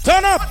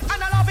 Turn up!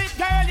 And I love it,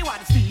 girl, you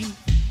want to see.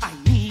 I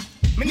need.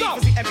 Me need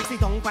to see everything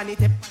down on the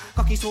tip.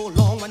 Cocky so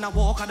long when I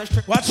walk on the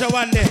strip. Watch her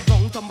one day.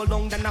 Long tumble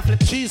long, then I flip.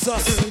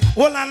 Jesus.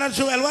 Hold on,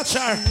 Joel, watch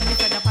her.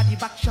 Body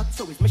back shot,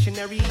 so it's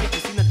missionary. You can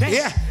see the dead.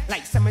 Yeah.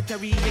 Like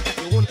cemetery, you got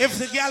your own. If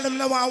the girl them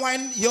no want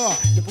wine, yo.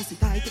 Your pussy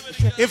tight, get the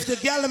shit. If the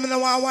girl them no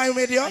want wine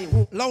with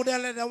you, loud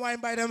and let them wine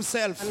by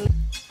themselves.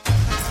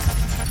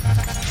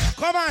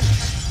 Come on.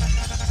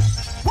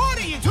 What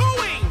are you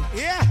doing?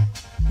 Yeah.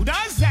 Who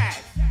does that?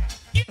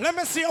 Let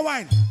me see your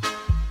wine.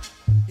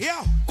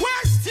 Yeah.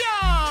 Question!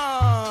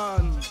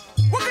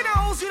 What kind of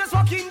house you this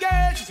fucking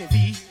girl? She said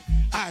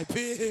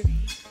V.I.P.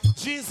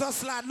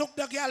 Jesus, lad, look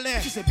the girl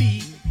there. She said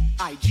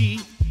B.I.G.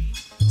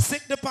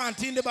 Stick the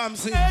panty in the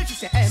bamsy. She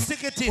said M.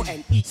 Stick it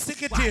in.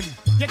 Stick it in.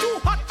 You're too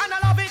hot and I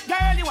love it,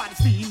 girl. You want to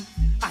steam?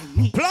 I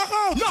need. Plug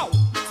out. No.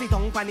 Sit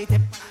down on the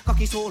tip.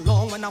 Cocky so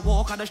long when I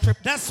walk on the strip.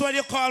 That's what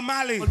you call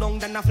Mali. So long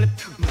then I flip.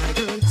 My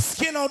girl.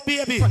 Skin out,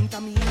 baby. Front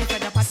of me,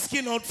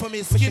 skin out for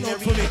me. Skin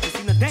out for me.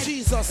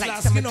 Jesus, like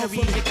lad, skin out for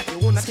me.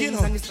 Skin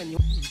out.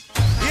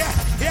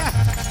 Yeah.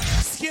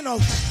 Skin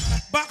out.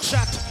 Back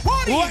shot.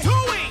 What are you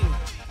doing?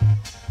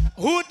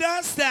 Who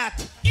does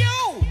that?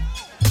 You.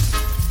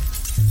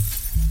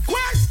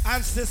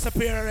 Ants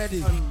disappear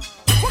already.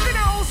 What kind of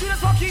house you this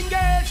fucking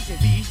girl? She said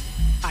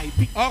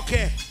B.I.P.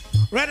 Okay.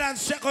 Red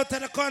Ants, check out to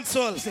the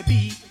console. She said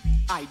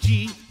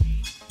B.I.G.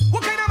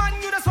 What kind of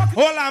man you this fucking?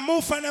 Hold on,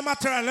 move from the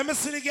material. Let me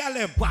see the girl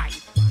them. Why?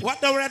 What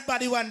the red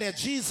body one there?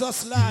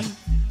 Jesus, lad.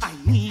 I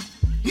need.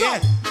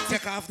 Yeah.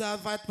 Take off after a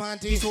fight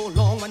party. So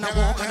long when I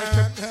walk on the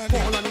strip,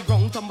 fall on the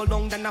ground, tumble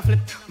down, then I flip.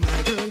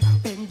 My girl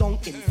bend down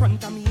in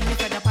front of me,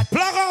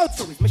 plug out.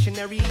 So it's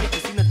missionary, you can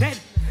see the dead.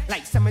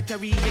 Like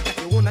cemetery, you got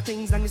your own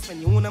things and you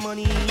spend your own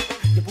money.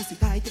 Your pussy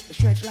tight, the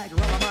stretch like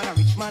rubber man. A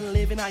rich man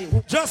living on your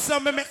own. Just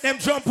some make them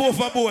jump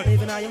overboard.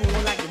 Living on your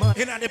own like the man.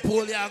 In the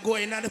pool, you go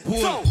in the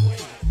pool.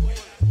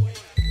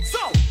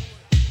 So,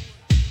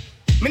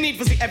 me need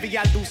to see every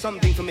girl do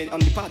something for me on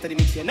the part of the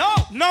mix here. No!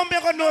 No, me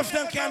gonna know if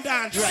them can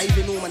dance.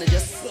 Driving home and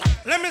just slap.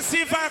 Let me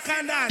see if I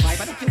can dance. Why,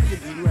 but I can't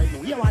do right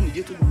now. Yeah, I need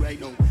you to do right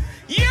now.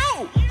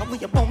 You! I want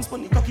your bounce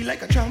on the cocky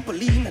like a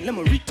trampoline and let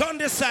me reach on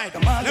this side.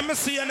 Let me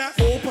see you now.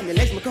 Open your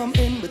legs, me come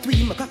in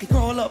between. My cocky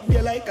crawl up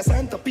there like a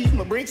centipede.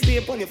 My brakes stay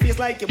up on your face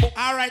like your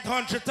Alright,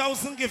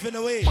 100,000 giving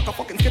away. Fuck a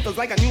fucking skittles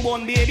like a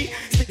newborn baby.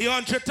 The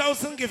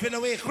 100,000 giving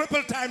away.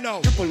 Cripple time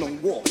now. Cripple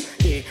long walk.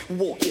 Yeah,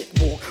 walk it,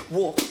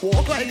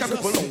 walk like a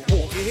cripple long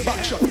walk.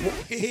 Back shot,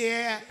 walk.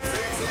 Yeah.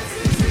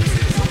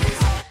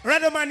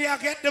 Ready man, you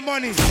get the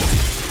money.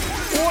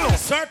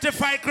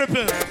 Certified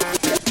cripple.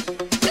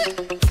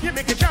 You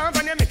make it jump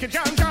and you make it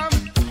jump.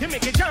 You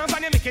make it jump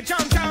and you make it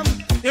jump.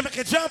 You make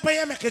it jump and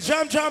you make it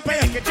jump. You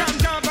make it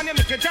jump and you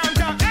make it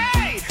jump.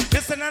 Hey!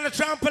 This is another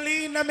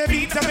trampoline and me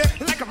beat a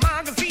bit. Like a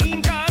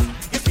magazine, cause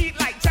you see it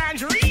like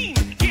tangerine.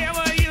 Yeah,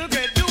 what you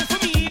could do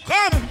for me.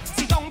 Come!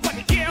 See down on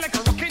the gear like a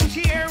rocking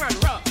chair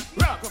and rock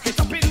it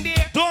up in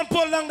there. Don't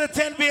pull down the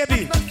tent,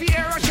 baby. That's not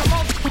fear, rush your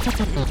mouth.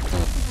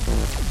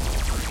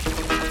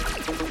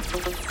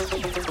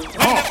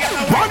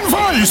 One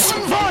voice.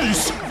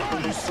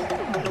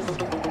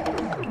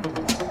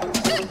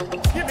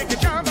 You make it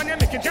jump and you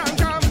make it jump.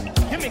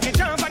 You make it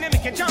jump and you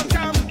make it jump.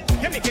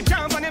 You make it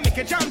jump and you make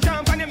it jump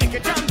and you make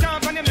it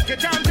jump and you make it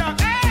jump.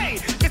 Hey,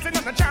 it's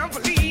another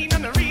trampoline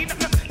and the read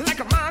like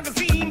a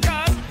magazine,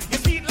 cause you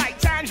see it like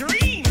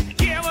tangerine.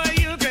 Yeah, what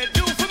you could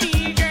do for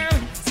me, girl.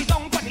 See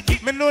down on the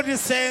kick. Me know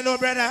this saying, no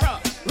brother.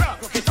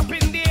 Rock it up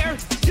in there.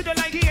 You don't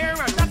like here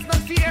and that's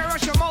not fear.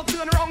 Rush your mouth to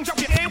the wrong jump.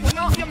 You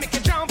make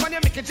it jump and you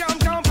make it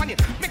jump and you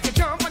make it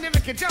jump and you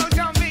make it jump.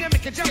 You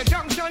make it jump. Your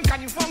junction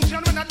can you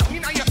function when I don't you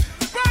know you.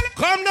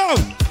 Come now.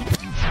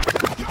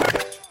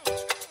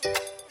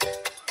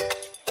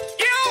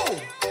 You.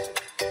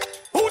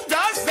 Who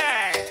does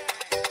that?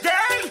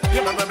 Girl.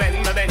 You bend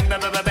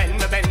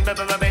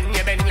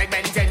you bend like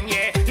Ben 10,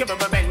 yeah. You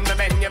bend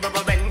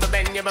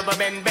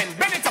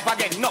it up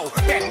again. No.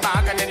 Bend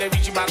back and then you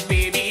reach back,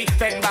 baby.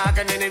 Bend back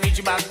and then you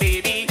reach back,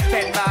 baby.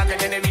 Bend back and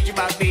then you reach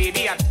back,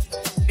 baby.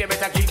 You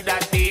better keep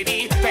that,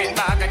 baby. Bend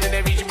back and then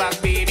you reach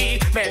back, baby.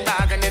 Bend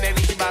back and then you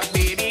reach back,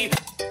 baby.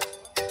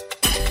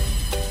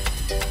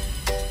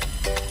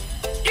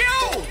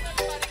 You!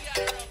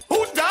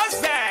 Who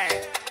does that?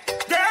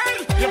 Girl!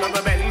 You bend.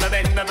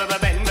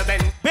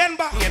 Bend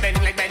back. You bend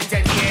like Ben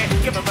 10, yeah.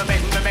 You bend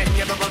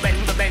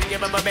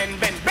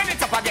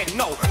it up again.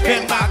 No.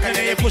 Bend back and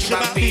then you push it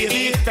back,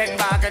 baby. Bend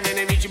back and then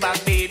you reach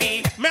back,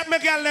 baby. Make me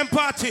girl them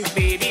party.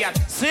 Baby,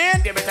 see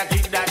it? You better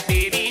keep that,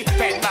 baby.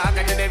 Bend back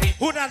and then you reach.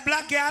 Who that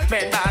black girl?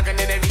 Bend back and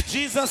then you reach.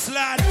 Jesus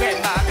lad.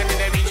 Bend back and then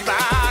you reach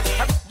back.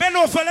 Bend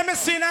over, let me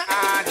see now.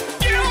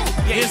 You!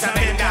 Yes, I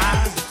bend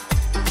that.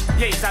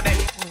 Yes, I bend.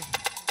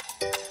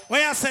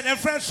 When I said them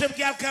friendship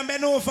girl can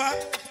bend over.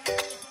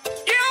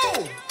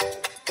 You!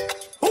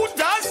 Who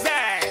does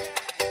that?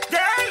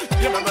 Girl!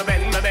 You bend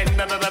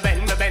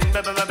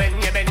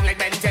like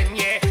Ben 10,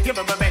 yeah. You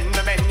bend.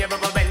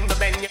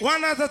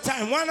 One at a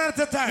time.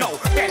 No,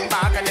 bend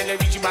back and then you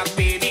reach back,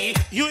 baby.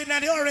 You in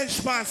the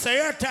orange pants, so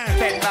your time.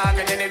 Bend back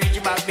and then you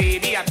reach back,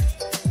 baby.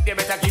 You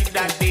better keep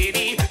that,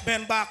 baby.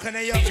 Bend back and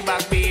then you reach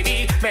back,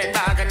 baby. Bend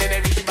back and then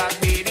you reach back,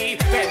 baby.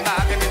 Bend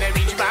back and then you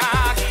reach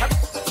back.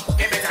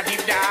 You better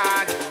keep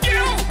that.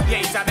 You!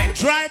 Yes, I bend.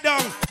 Dry it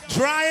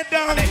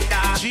down.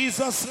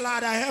 Jesus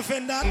lad, I have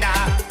in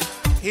that.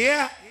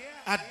 Here,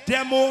 a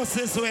dem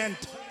Moses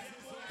went.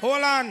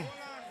 Hold on.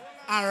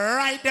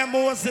 Alright, dem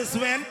Moses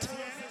went.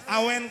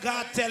 And when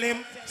God tell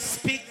him,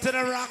 speak to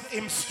the rock,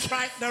 him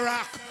strike the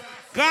rock.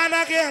 Gone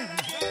again.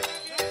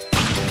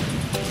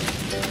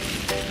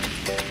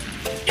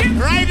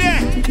 Right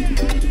there.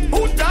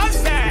 Who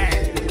does that?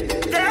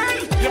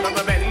 Girl.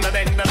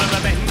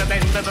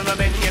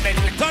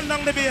 Turn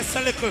down the bass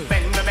a little.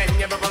 Bend.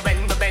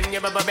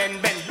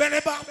 Bend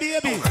it back,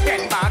 baby.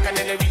 Bend back and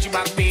then you reach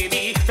back,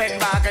 baby. Bend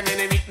back and then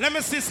you reach. Let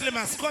me see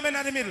Slimmers. Come in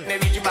at the middle. Then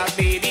reach back,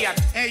 baby.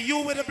 Hey, you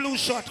with the blue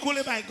short. Cool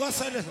it by. Go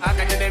son.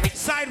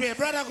 Sideways,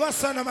 brother. Go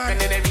son, man.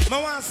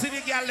 I want to see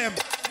the girl them.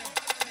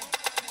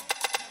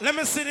 Let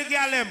me see the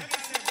girl them.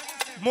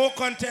 More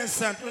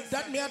contestant.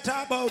 That me I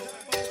talk about.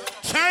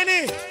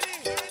 Shiny.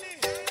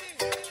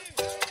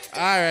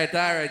 All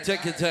right.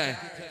 Check your time.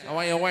 I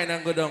want you to wine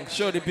and go down.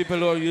 Show the people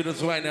how you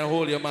just wine and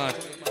hold your man.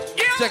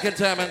 Check your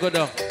time and go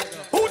down.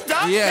 Who does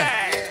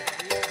that?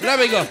 Let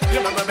me go.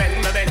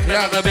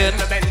 Yeah, go bend.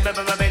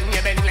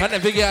 And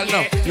every girl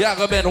now. Yeah,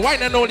 go bend.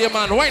 Wine and hold your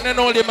man.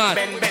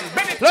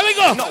 Let me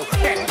go.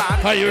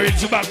 Are you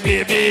ready back,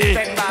 baby?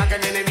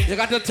 You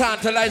got to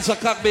tantalize your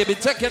cock, baby.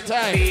 Take your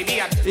time.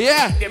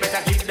 Yeah. You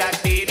better keep that,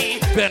 baby.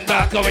 Bend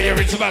back over your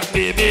reach back,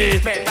 baby.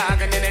 Bend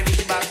back and then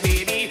reach back,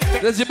 baby.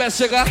 This is your best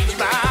sugar. Reach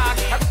back.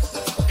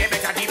 You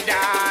better give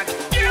that.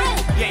 You.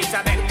 Yes,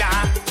 I bend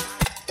that.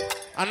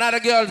 Another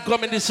girl,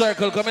 come in the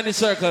circle, come in the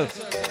circle.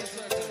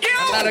 You.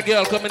 Another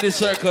girl, come in the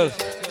circle.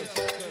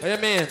 What you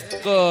mean?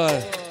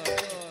 Good.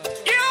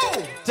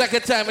 You. Take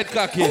your time with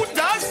cocky. Who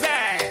does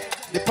that?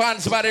 The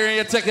pants body and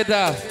you take it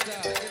off.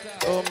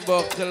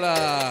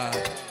 Umbokla.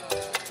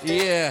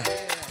 Yeah.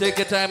 Take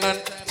your time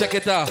and take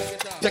it off.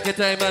 Take your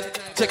time and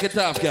take it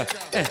off, girl.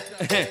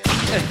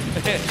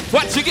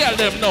 What you girl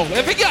them know?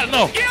 Every girl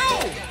know.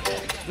 You.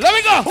 Let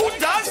me go. Who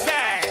does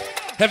that?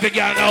 Every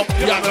girl know.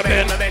 Yaga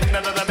Ben.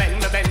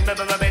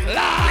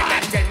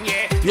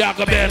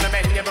 Yaga Ben.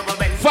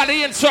 Follow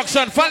the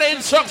instruction. Follow the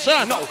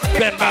instruction. No.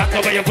 Bend back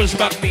over your push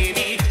back,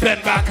 baby.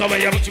 Bend back over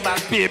your push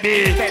back,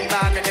 baby. Bend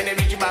back and then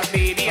reach back,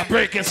 baby. I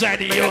break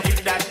inside of you.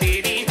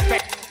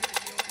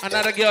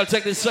 Another girl,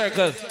 take the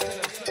circle.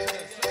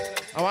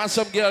 I want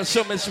some girls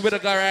show me with a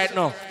guy right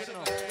now.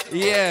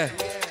 Yeah.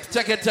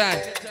 Take your time.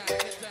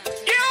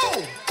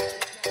 You.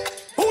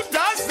 Who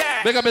does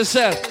that? Big up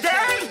yourself.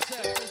 Girl.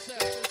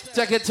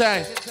 Take your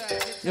time.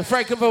 You're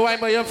frightened for wine,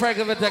 but you're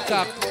frightened for the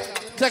cock.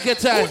 Take your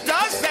time. Who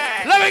does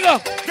that? Let me go.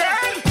 Girl.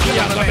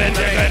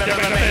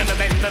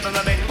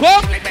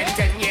 Come.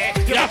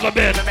 Yaga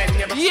Ben.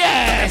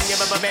 Yes.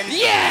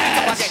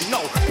 Yes.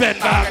 Bend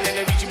back.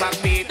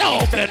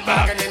 No, bend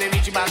back.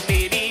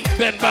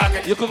 Bend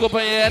back. You could go up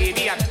on your head.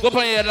 Go up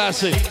on your head,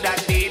 lassie.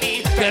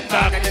 Bend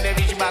back.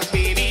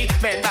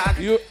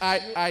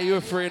 Are you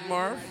afraid,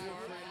 Marv?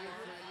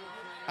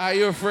 Are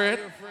you afraid?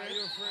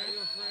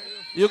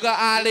 You got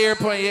all the hair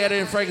upon your head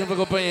and frightened to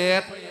go up on your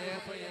head.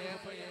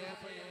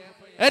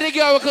 Any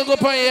girl who can go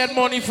up on your head,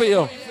 money for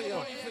you.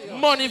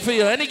 Money for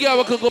you. Any girl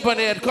who can go up on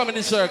your head, come in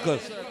the circle.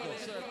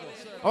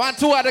 I want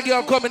two other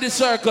girls come in the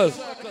circle.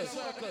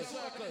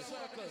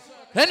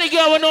 Any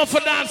girl who know for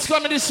dance,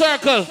 come in the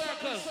circle.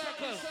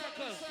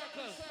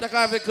 Take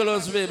off your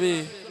clothes,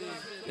 baby.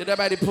 You're there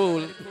by the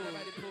pool.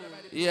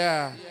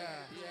 Yeah.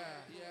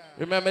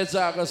 Remember it's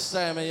August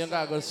time and you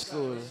gotta go to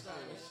school.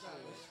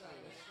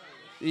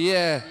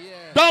 Yeah.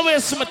 Don't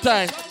waste my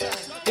time.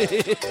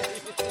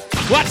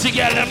 What you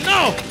get them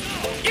know?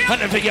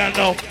 And every girl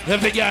know.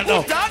 Every girl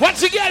know.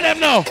 What you get them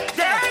know?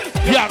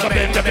 Yeah, go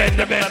bend.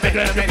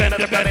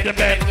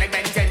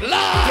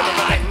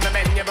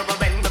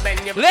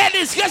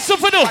 Ladies, get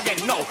something to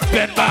do.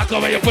 Bend back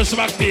over your push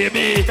back,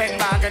 baby. Bend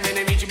back and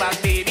then reach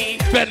back, baby.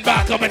 Bend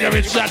back over your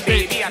rich shot,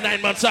 baby.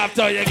 9 months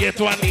after you get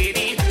one.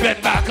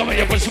 Bend back over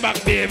your push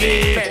back,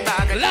 baby.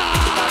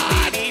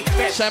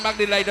 Lord. Shine back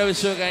the light that we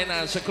show guy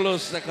now. So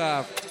close the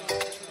calf.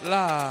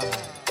 Lord.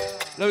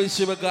 Let me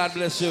see what God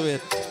bless you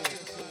with.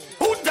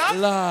 Who does?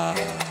 Lord.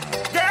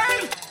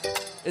 Girl.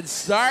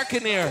 It's dark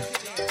in here.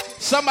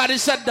 Somebody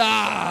said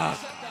dark.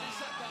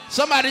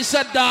 Somebody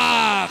said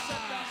dark.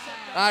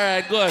 All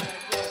right, good.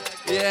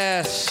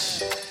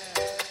 Yes.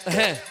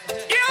 You.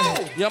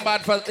 Young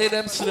bad for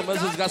them slimmers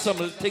has got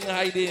something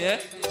hiding, eh?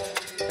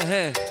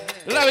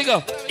 Let me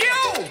go.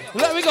 You.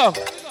 Let me go.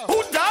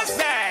 Who does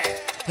that?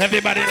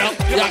 Everybody know.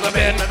 Yaga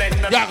Ben.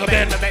 Yaga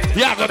Ben.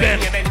 Yaga Ben.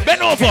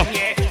 Bend over.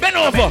 Bend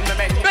over.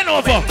 Bend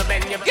over.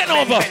 Get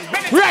over.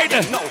 Right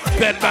there.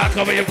 Bend back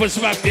over your push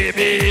back,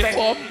 baby.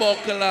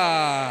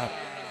 Bumbleclap.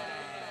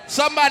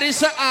 Somebody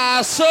say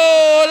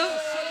asshole.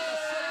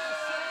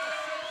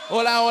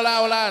 Hold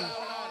on.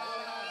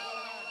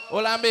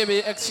 Hold on, baby.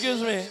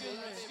 Excuse me.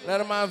 Let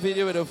him have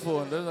video with the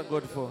phone. That's a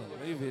good phone.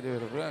 Video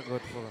with a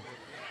good phone.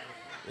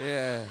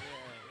 Yeah.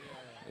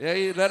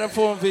 Yeah, let the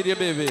phone video,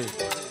 baby.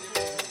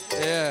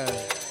 Yeah.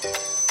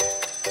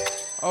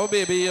 Oh,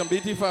 baby, you're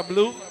beautiful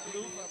blue.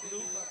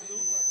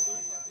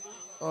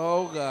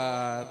 Oh,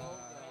 God.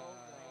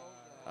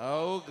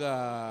 Oh,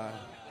 God.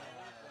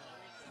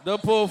 The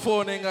poor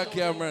phone ain't got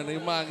camera. The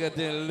man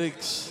getting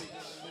licks.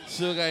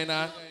 Sugar in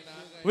that.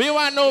 We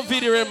want no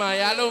video, man.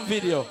 Y'all don't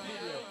video.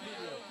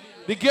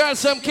 The girls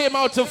some came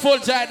out to full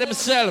giant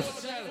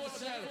themselves.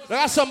 They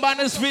got some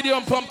banners video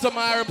and pump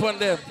tomorrow upon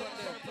them.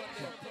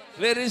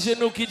 Ladies, you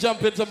know, keep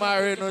jumping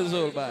tomorrow. No, it's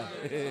all bad.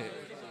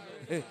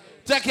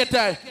 Take your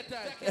time.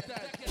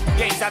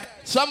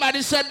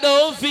 Somebody said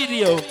no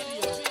video.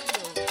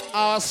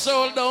 Our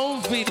soul no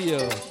video.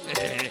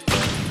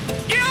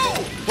 You.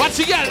 What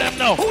you got them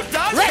now? Who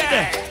does right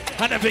that? There.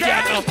 And if you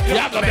got them,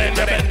 Yaga Ben.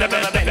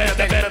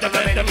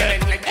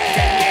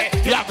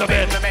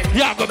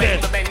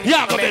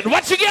 Yaga Ben.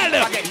 What you got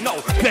them?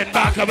 Bend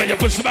back over your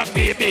push back,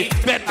 baby.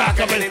 Bend back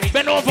over.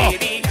 Bend over.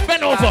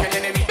 Bend over.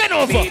 Bend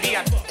over.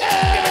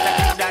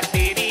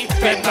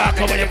 Bend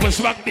back over your push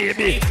back,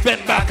 baby.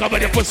 Bend back over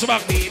your push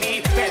back,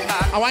 baby.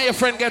 I want your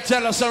friend get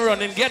jealous and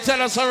running. Get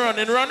jealous and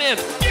running. Run in.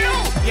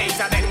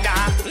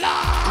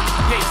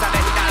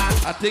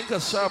 I think I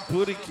saw a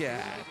booty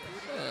cat.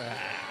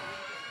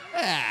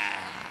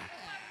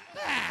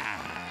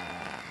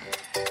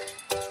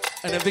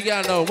 And if you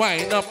got no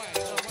wind up,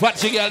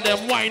 what you got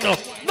them wind up?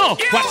 No,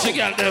 what you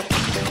got them?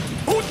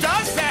 Who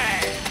does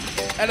that?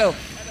 Hello.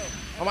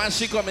 I want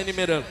she come in the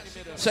middle.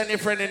 Send your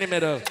friend in the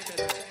middle.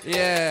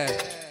 Yeah.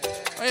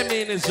 What you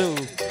mean is who?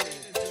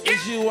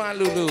 Is you and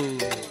Lulu?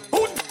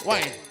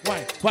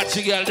 Wine. Watch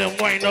the girl them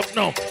wind up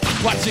now.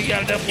 Watch the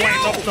girl them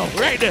wind up now.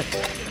 Right there.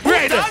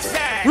 Right there.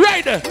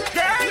 Right there.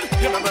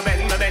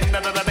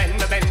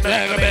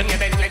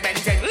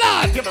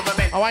 Lord.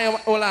 I want you,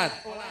 hold on.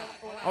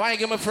 I want you to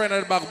give my friend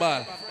at the back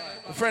ball.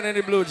 My friend in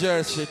the blue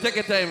jersey. Take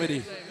your time with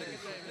it.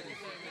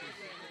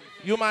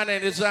 You man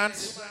in this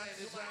dance.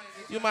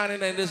 You man in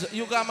this.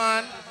 You got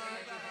man.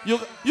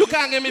 You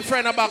can't give me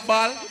friend a back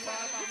ball.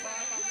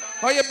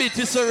 How you beat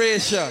this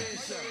ratio?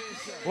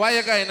 Why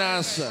you going to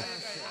answer?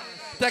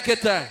 Take your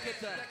time.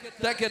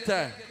 Take your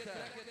time.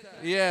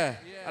 Yeah.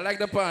 I like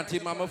the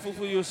panty, mama.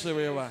 Fufu you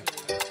say one.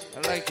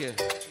 I like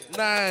it.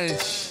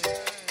 Nice.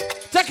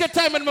 Take your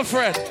time with my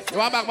friend. You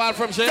want back ball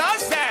from she?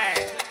 Just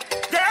say,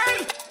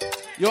 girl.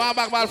 You want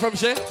back ball from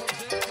she?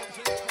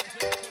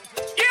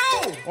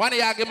 You. One of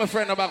y'all give my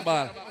friend a back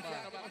ball.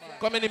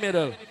 Come in the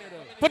middle.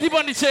 Put him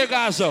on the chair,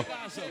 guys.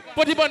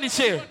 Put him on the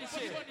chair.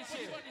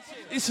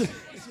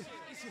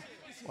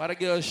 What a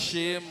girl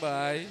shame,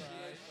 boy.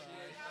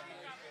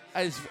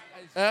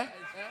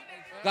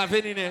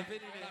 Gavin in here.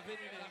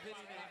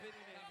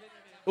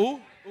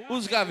 Who?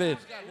 Who's Gavin?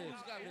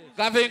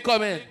 Gavin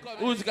come in.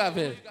 Who's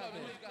Gavin?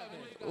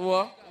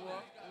 What?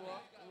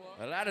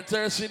 A lot of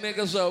thirsty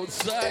niggas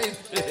outside.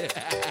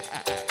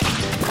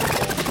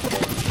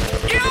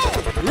 You!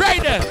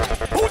 Right there!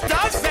 Who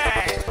does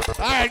that?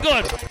 Alright,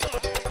 good.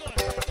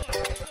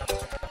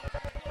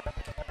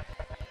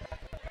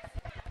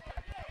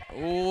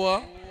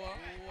 What?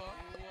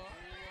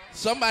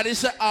 Somebody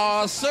say,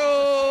 our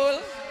soul.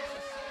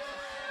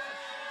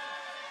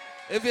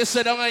 If you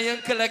sit down and you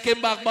collect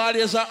him back ball,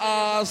 you say,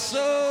 our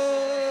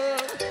soul.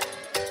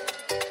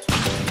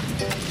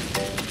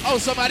 Oh,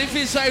 somebody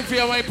feel sorry for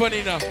your white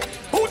pony now.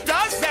 Who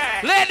does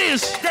that?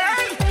 Ladies! Girl!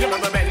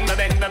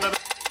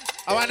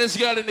 I want this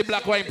girl in the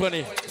black wine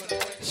pony.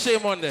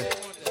 Shame on them.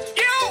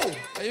 You!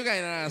 Are you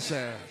going to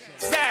answer?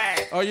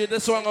 Say! Oh, you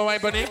this one on wine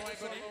pony?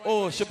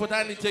 Oh, she put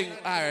anything.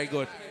 Alright,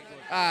 good.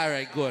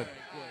 Alright, good.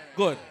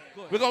 Good.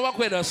 We're going to walk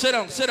with her. Sit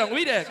down. Sit down.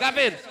 We there.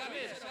 Gavin.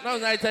 Now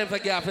it's night time for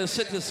Gavin.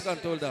 Sit this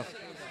control down.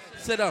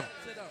 Sit down.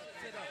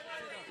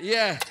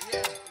 Yeah.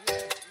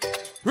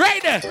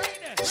 Right there.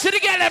 See the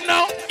girl them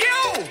now?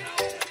 You!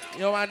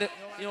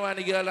 You want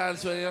the girl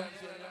answer you?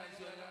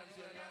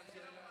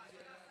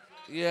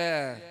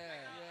 Yeah.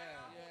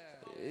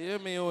 You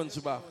me owns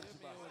back.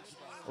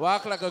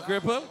 Walk like a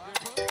cripple.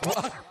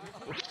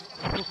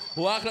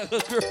 Walk like a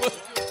cripple.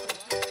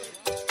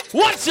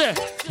 Watch it.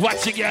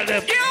 Watch the girl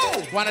them.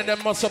 You! One of them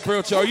must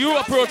approach you. Or you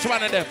approach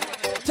one of them.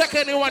 Take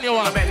anyone you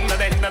want.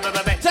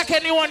 Take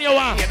anyone you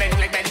want.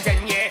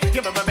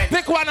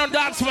 Pick one and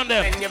dance from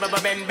them. Bend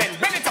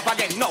it up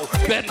again, no.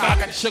 Bend back.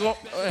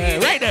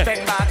 Right there.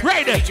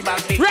 Right there.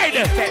 Right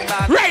there.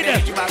 Right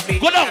there.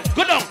 Go down.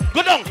 Go down.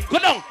 Go down. Go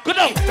down. Go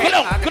down. Go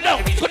down. Go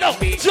down. Go down.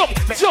 Jump.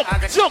 Jump.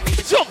 Jump.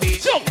 Jump.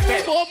 Jump.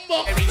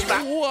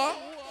 What?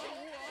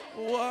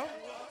 What?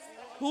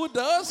 Who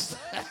does?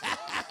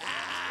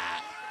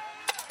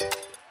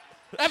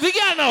 Every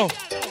girl now.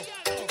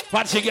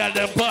 Watch the girl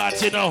them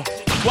party now.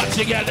 Watch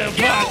the girl them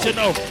party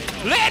now.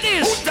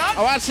 Ladies!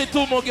 I want to see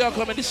two more girls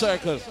come in the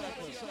circle.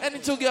 Any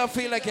two girls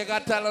feel like you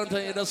got talent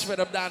and you just fed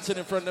up dancing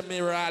in front of the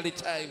mirror all the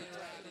time.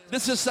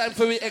 This is time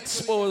for we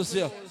expose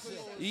you.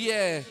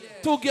 Yeah.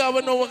 Two girls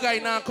we know what guy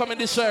now come in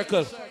the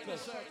circle.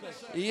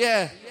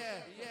 Yeah.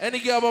 Any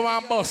girl we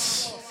want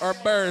bus or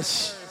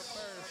burst.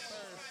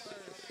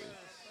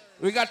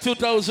 We got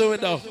 2,000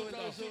 with them.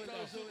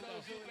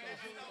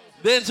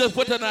 Then just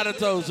put another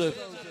 1,000.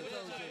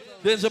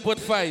 Then just put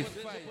 5.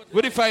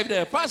 With the 5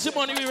 there. Pass the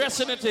money, we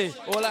rest in it.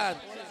 Hold on.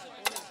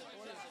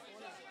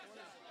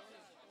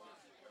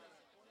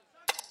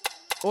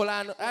 Hold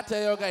on. I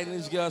tell you guys,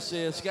 this girl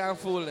says, can't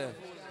fool them.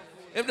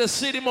 If they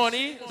see the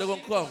money, they're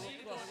going to come.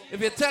 If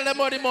you tell them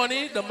about the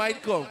money, they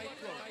might come.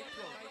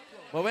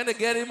 But when they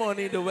get the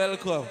money, they will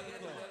come.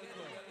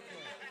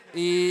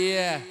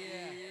 Yeah.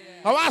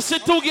 I want to see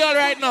two girls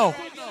right now.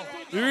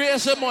 We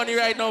raise the money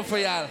right now for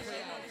y'all.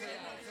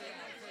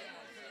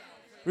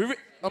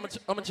 I'm going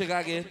to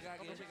check again.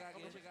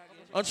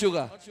 On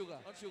sugar.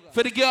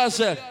 For the girls,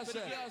 sir.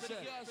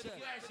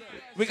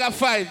 We got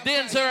 5.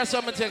 Dangerous,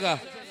 I'm going to check her.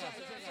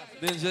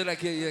 Danger,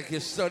 like you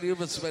study,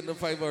 but spend the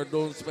 5 or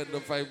don't spend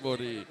the 5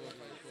 money.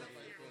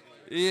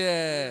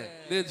 Yeah.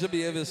 Danger,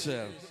 behave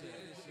yourself.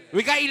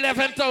 We got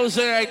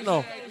 11,000 right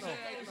now.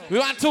 We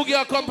want 2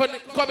 girls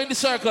come in the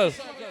circle.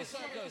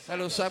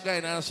 Hello, some guy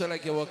now, answer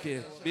like you're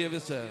okay. Behave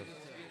yourself.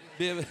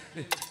 Behave.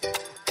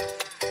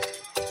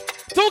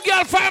 2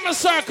 girls form a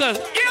circle.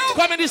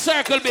 Come in the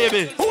circle,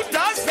 baby. Who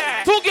does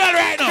that? 2 girls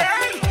right now.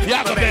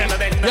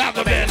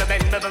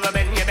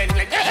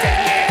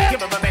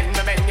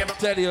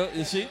 Tell you,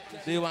 you see,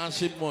 they want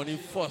some money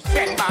first.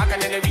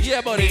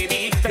 Yeah,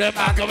 buddy. Then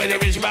back up and they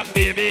reach back,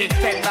 baby.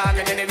 Then back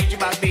and then they reach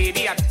back,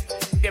 baby.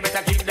 They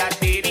better keep that,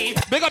 baby.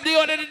 Big up the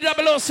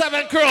other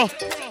 007 crew.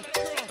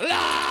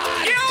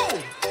 Lord!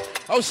 You!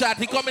 Oh,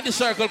 Shotty, come in the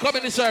circle, come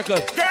in the circle.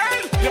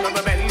 Girl!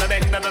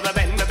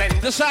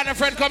 The son and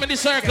friend come in the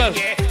circle.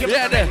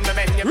 Yeah, there.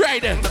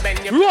 Right there.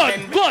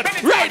 Run. Good.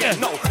 Right there.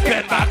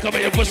 Bend back, come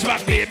here, push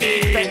back,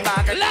 baby.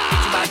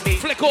 Lord.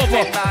 Flick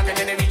over.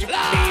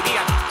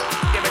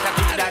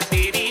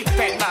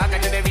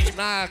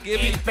 Nah,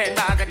 give me.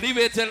 Leave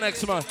it till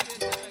next month.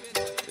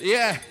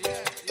 Yeah.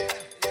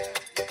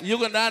 You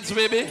can dance,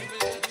 baby.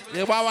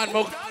 You want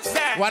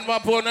one more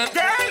opponent?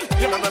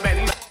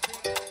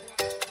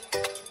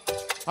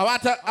 I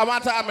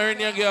want a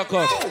Amerindian girl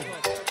come.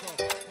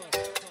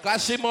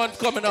 Cause she month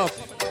coming up.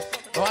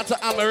 I want a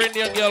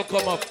Amerindian girl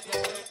come up.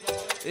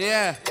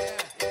 Yeah.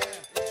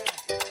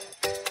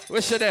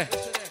 Where's she there?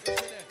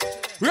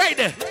 Right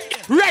there.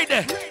 Right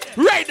there.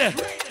 Right there.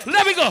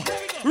 Let me go.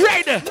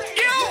 Right there.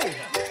 You!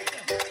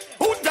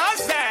 Who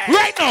does that?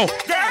 Right now.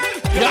 Girl!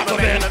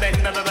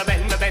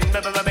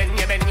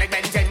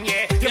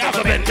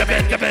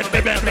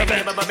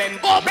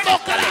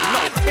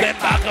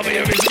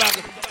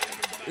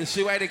 You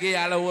see why they get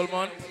y'all a whole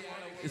month?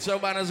 It's so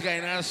bad as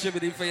going on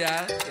distributing for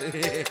y'all.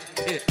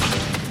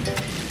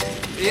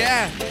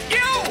 Yeah.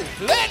 You!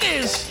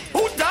 Ladies!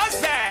 Who does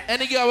that?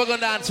 Any girl we're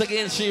gonna dance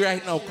against she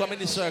right now. Come in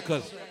the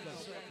circle.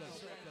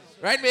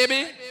 Right,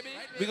 baby?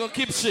 We're gonna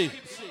keep she.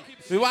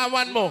 We want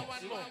one more.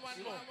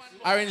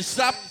 Orange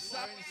stop.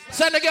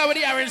 Send the girl with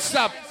the orange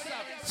stop.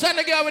 Send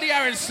the girl with the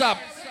orange stop.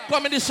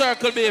 Come in the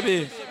circle,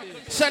 baby.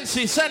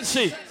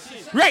 Sensi.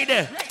 Right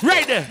there.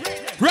 Right there.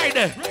 Right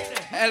there.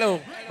 Hello.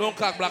 Don't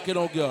cock block you,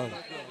 no girl.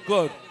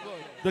 Good.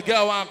 The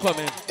girl want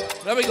coming.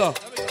 There we go.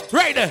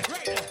 Right there.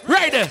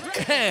 Right there.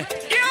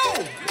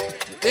 You!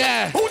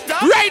 Yeah. Who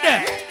does right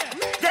that?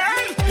 There.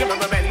 Girl!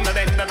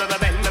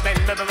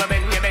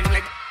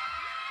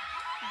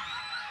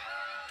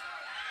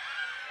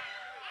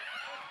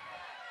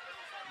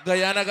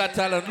 Guyana got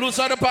talent. Loose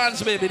out the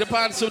pants, baby. The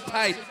pants too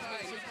tight.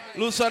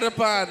 Loose out the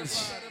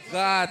pants.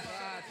 God.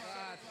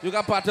 You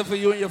got party for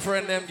you and your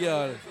friend them,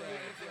 girl.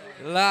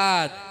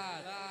 Lord.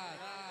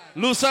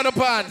 Loose out the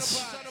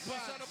pants.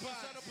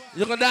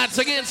 You can dance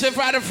against your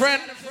father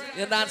friend.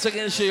 You dance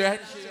against she,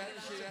 right?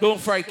 Don't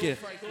freak it.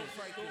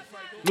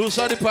 Loose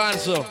out the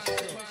pants, though.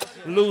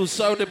 Loose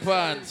out the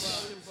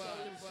pants.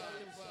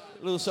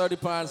 Loose out the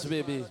pants,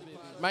 baby.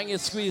 Man, you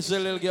squeeze the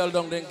little girl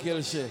down, then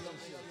kill she.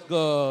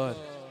 Good.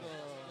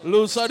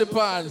 Loose out the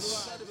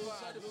pants.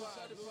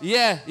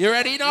 Yeah, you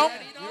ready now?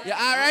 You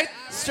all right?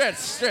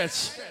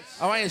 Stretch.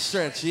 I want you to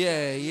stretch.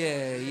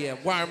 Yeah.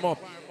 Warm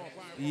up.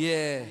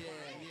 Yeah.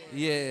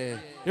 You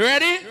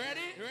ready?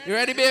 You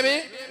ready,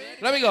 baby?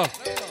 Let me go.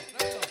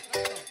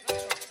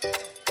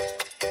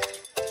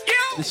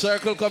 The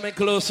circle coming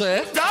closer,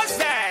 eh? Does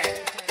that?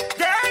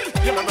 Girl!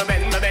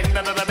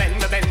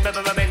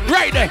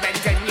 Right there.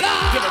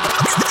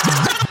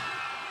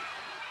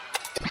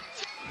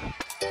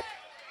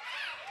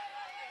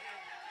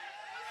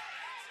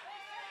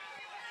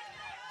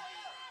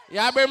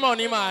 Yeah, bring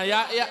money, man.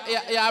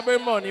 Yeah,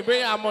 bring money. Bring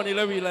your money,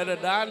 let me let her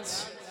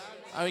dance.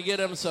 And we get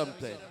them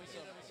something.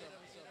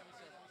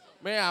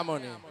 Bring your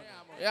money.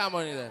 Yeah,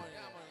 money there.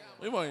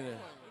 Bring money there.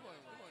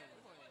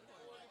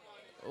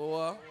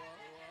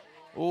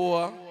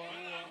 Oh.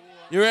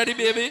 You ready,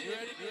 baby?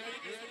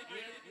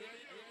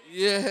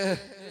 Yeah.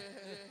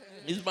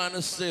 This man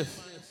is stiff.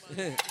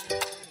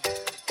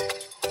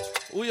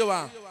 Who you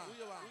want?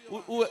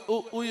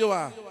 Who you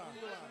want?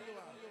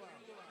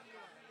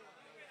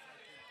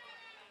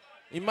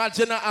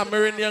 Imagine a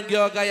Amerindian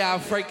girl, guy,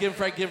 freaking.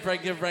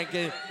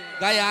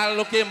 Guy,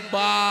 looking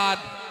bad.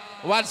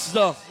 What's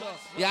the?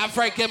 Yeah,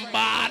 freaking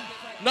bad.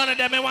 None of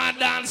them want to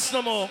dance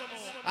no more.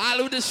 All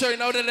who this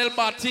showing out the little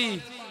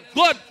body.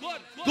 Good.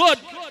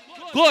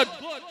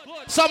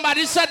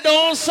 Somebody said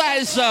don't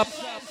size up.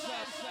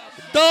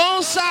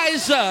 Don't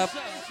size up.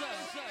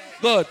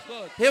 Good.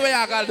 Here we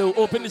are gonna do.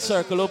 Open the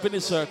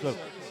circle.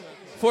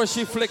 Before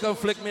she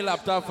flick me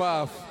laptop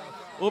off.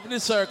 Open the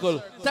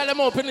circle. Tell them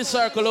open the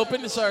circle.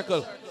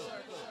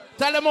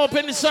 Tell them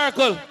open the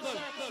circle.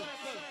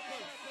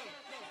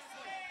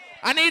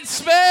 I need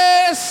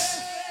space.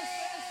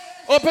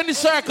 Open the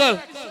circle.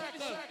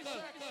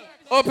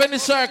 Open the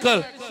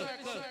circle.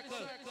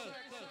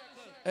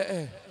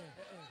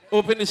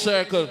 Open the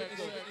circle.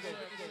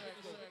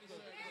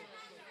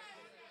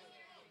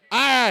 All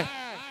right.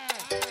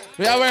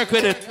 We are work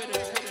with it.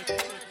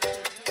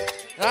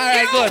 All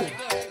right, good.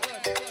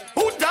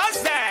 Who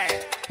does that?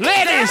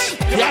 Ladies.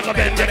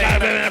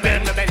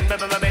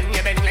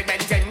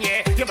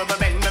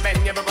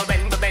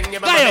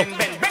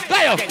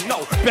 Gaio.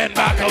 Bend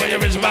back away, you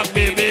reach back,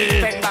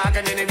 baby. Bend back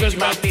and then it reach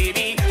back,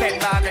 baby. Bend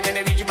back and then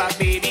it reach back,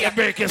 baby. I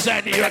break your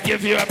side, you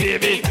give you a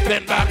baby.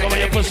 Bend back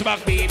away, you push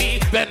back, baby.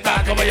 Bend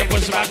back away, you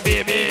push back,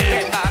 baby.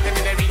 Bend back and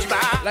then it reach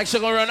back. Like she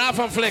gonna run off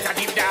and flick.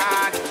 You,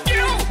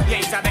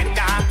 yes, a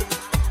bender.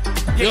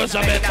 Yes,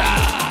 a bender.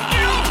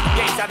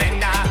 Yes, a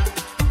bender.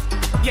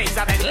 Yes,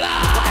 a bender.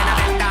 What kind of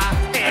bender?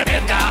 A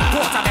bender.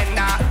 What a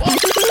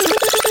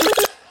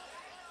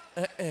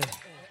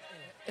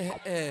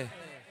bender?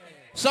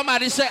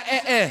 Somebody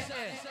say,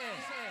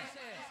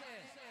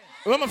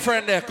 Where my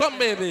friend there? Come,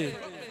 baby.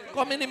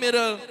 Come in the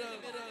middle.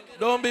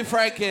 Don't be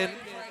frightened.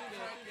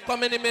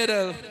 Come in the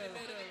middle.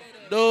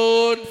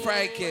 Don't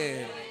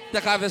frighten.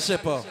 Take off your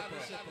slipper.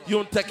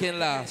 You taking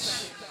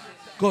last.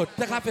 Good.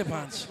 Take off your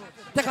pants.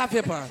 Take off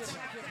your pants.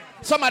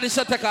 Somebody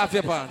said take off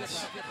your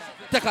pants.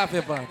 Take off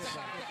your pants.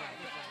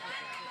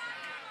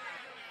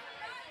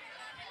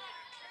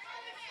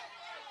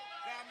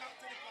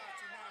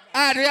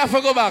 Alright, we have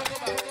to go back.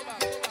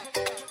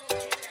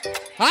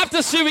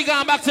 After see we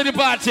going back to the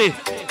party.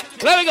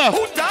 Let me go.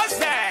 Who does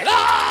that?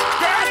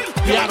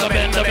 Girl, you have to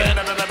bend the bend.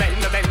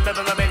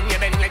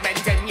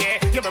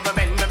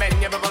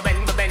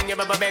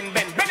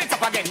 Bend it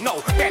up again.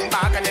 No, bend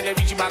back and then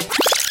reach back.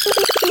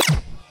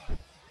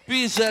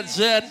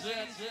 PZZ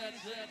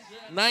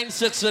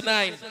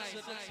 969.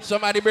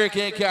 Somebody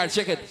breaking a card.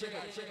 Check it.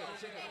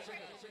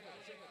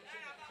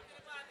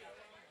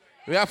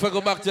 We have to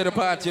go back to the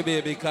party,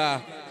 baby,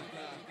 car.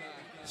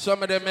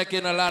 Some of them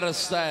making a lot of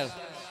style.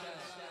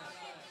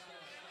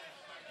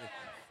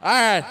 All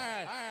right.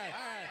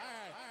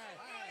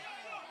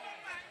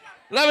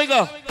 Let me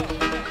go.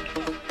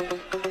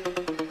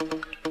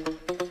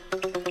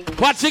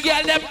 Watch you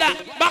get them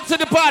back to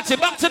the party,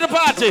 back to the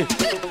party.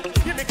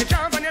 You make it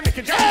jump and you make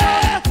it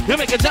jump. You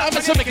make it jump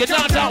and you make it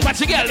down.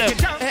 Watch you get them.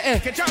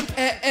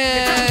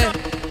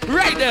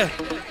 Right there.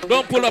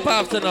 Don't pull up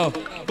after now.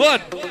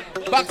 Good.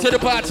 Back to the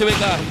party we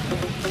got.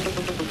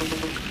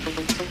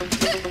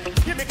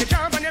 You make it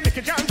jump and you make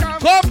it jump.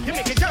 Come. You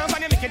make it jump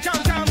and you make it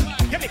jump.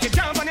 You make it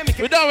jump and you make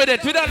it. We're done with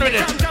it. We're done with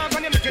it.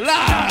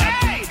 Lord.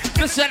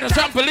 This is the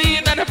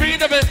trampoline and the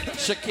breed of it.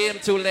 She came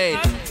too late.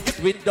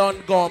 We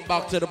done going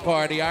back to the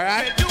party, all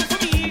right?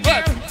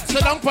 Good.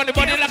 Sit down on the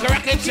body like a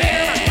rocket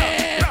chair.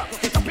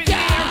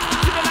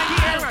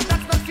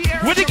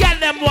 What the girl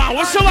them want?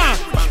 What's the one?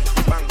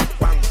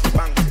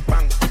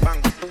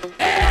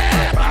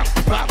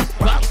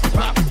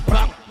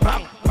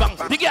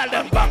 The girl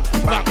them bang,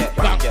 bang,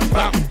 bang,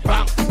 bang,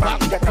 bang, bang,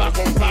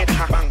 bang, bang.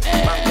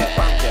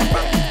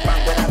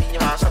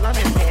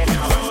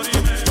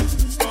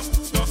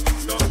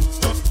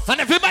 And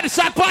everybody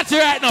start party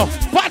right now.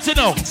 Party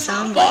now.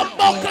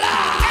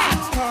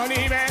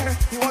 Honey man,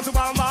 you want to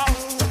bomb bomb?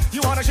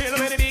 You want to chill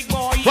with the big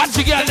boy? Watch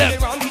the girl them.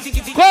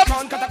 Come.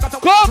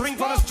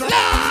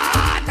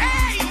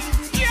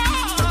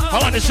 I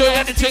want to show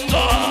you the tingle.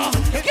 I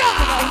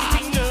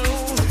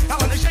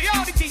want to show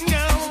you the tingle.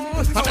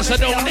 I'm a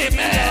sadon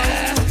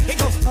man.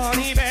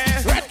 Honey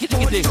man. Right, kitty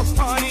kitty.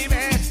 Honey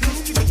man.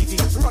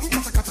 Run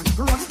kata kata,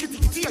 run kitty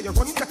kitty, you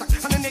run kata,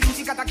 and then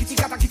kitty kata, kitty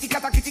kata, kitty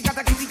kata, kitty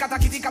kata, kitty kata,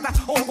 kitty kata.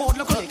 Oh God,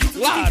 look at it.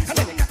 Lord. And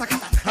then kata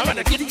kata. I want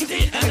to kitty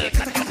kitty and then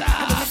kata kata.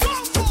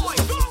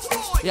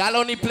 Y'all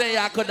only play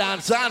I could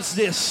dance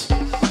this.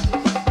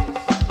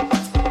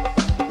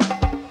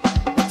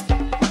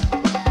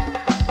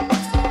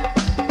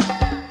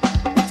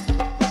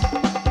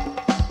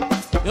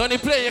 You only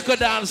play you could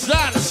dance.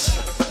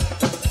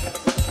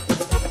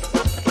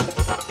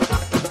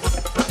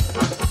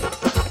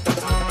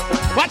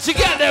 What you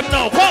get them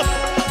now? Come.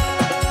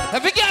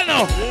 Have you got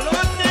now?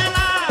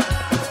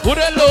 Put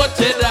a lote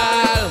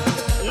dal.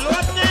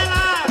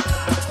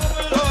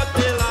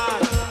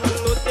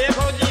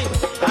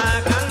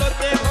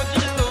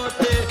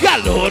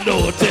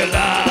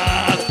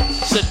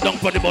 Sit down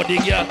for the body,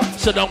 girl.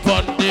 Sit down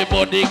for the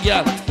body,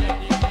 girl.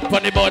 For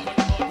the body.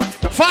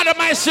 Father,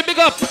 my big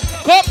up.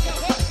 Come.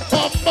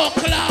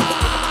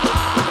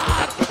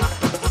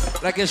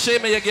 Like a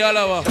shame of your girl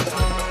over.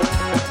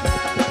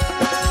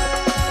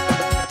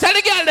 Tell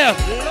the girl there.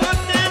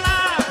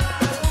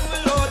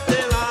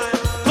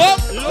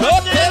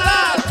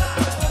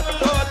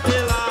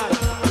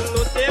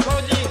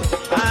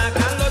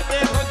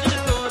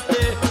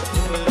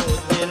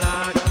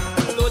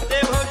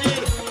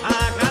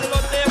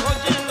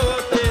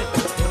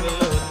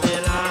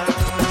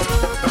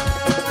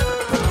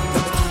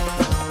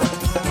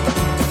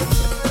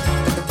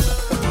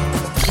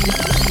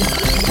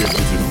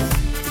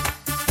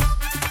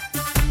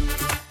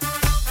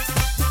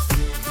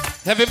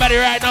 Everybody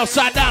right now,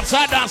 start dance,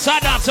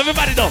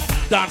 everybody know.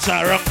 Dance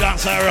around now.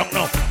 Dance around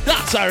now.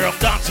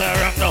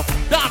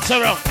 Dance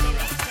around.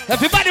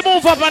 Everybody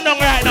move up and down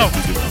right now.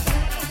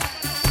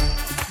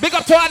 Big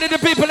up to all of the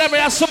people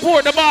that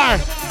support the bar.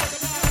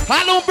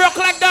 I know broke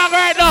like dog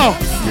right now.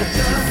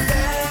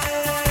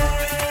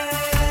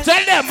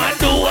 Tell them and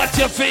do what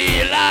you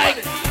feel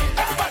like.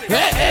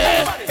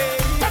 Hey.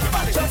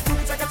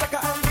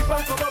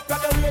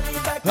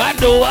 I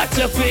do what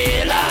you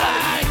feel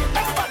like.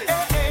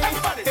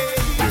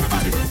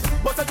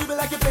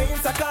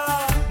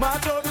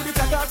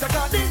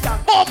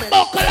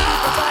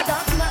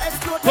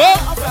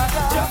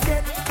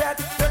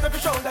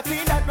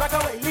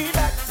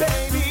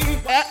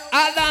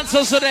 All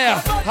dancers are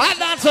there. All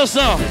dancers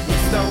now.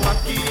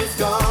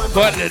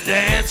 But the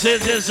dance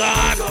is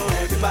on.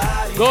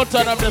 Go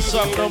turn up the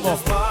song no more.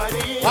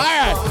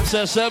 Alright.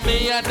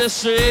 Sesame at the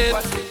street.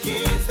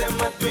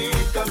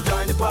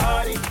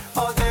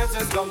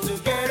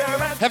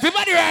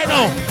 Everybody right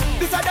now.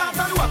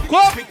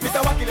 Come.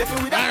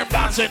 I'm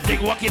dancing,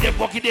 take walkie them,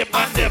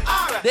 and them.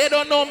 They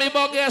don't know me,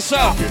 but guess so.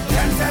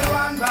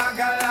 One bag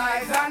of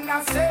lies and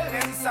I sell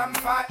him some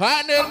fire.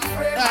 I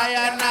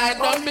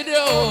don't be the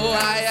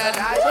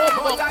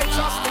But I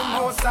trust the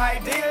most I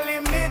the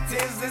limit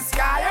is the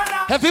sky.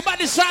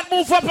 Everybody start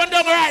move up and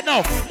down right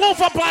now.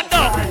 Move up and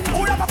down.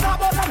 Who never talk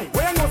about me?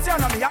 When you know say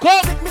on me,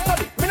 come. Me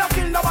study. Me not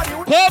kill nobody.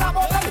 Who talk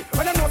about me?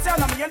 When you know say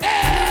on me, you know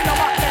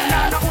what?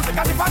 Nah, who's the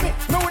cat if I me?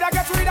 Me woulda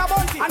get rid of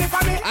bounty. And if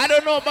I me, I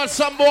don't know about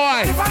some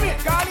boy. If I me,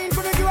 Carlin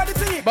could give her the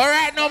thing. But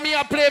right now me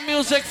I play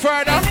music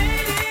further.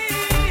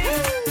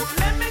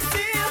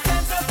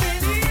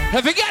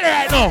 Have you got it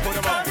right now?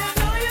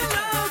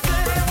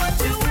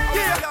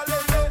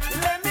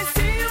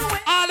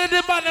 All of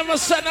the man of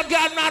son of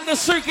God on the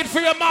circuit for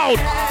your mouth.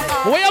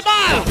 Where your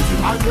mouth?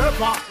 I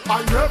never.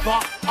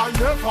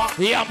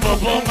 Yeah, boom,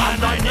 boom,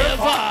 and I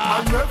never.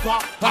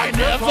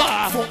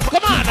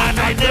 Come on, and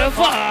I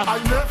never.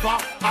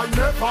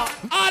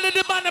 All of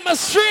the man of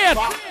straight.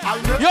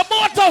 Your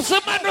motto,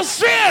 the man of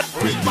straight.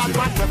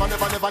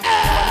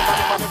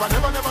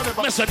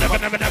 Mr.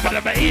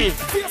 Never eat.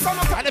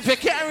 And if you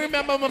can't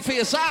remember my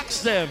face,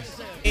 ask them.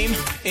 Name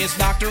is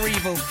Dr.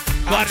 Evil.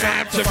 But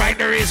I have to find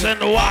the reason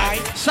why.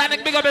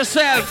 Sonic, big up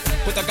yourself.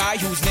 With a guy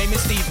whose name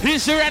is Steve.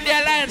 He's here in the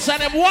alliance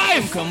and his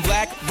wife. Come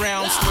black,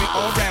 brown, straight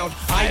all round.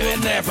 I will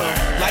never,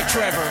 like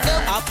Trevor,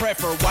 I'll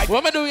prefer white.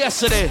 What did I do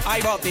yesterday?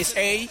 I bought this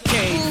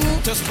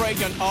AK to spray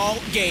on all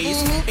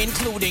gays,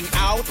 including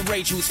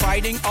outrage who's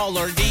fighting all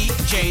our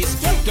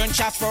DJs.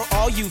 Gunshots for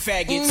all you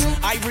faggots.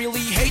 I really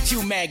hate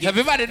you, maggots.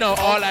 Everybody know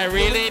all I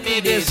really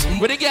need is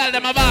with the girl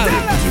them about.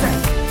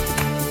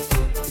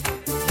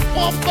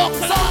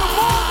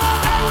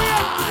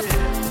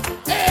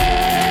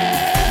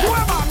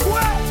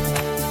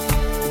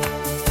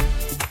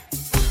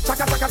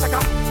 Chaka, chaka, chaka.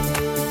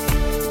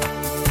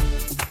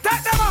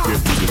 Take them out.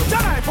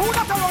 Who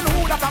that around, who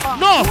that about?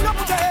 No,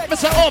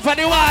 Mr. Over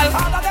the wall.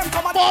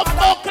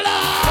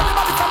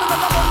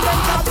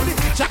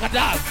 Chaka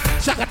dog,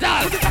 chaka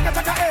dog.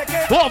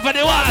 Over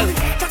the wall.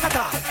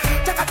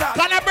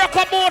 Can I break a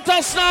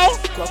motors now?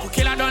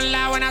 Killer don't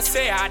lie when I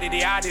say I did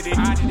it.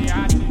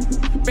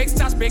 Big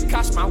stars, big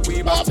cash, my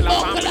way, but still I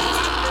want it. And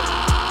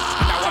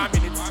I want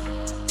it.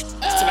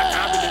 Still I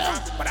can't believe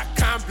it. But I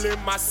can't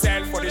blame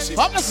myself for this shit.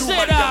 I'm gonna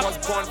say that. I was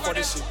born for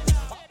this shit.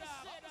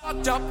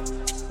 Fucked up.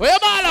 Where your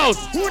man out?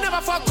 Who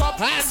never fuck up?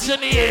 Hands in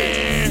the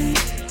air.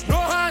 No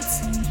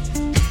hands.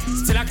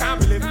 Still I can't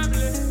believe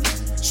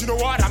it. You know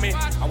what I mean?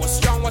 I was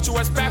young, what you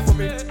expect from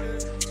me?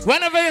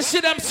 Whenever you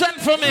see them,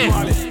 send for me.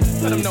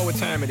 Let them know what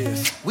time it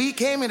is. We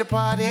came in to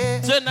party.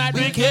 Tonight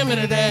we came in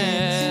to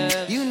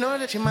dance. You know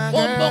that you're my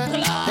girl. They're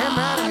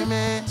mad at me,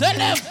 man. Tell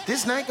them.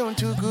 This night going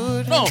too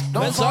good. No,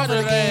 don't fall for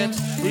the games.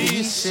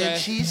 He said,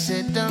 she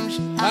said, dumb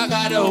shit. I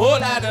got a whole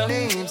lot of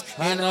names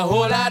and a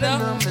whole lot of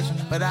numbers,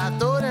 but I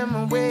throw them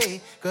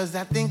away, cause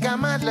I think I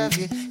might love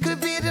you. Could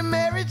be the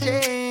Mary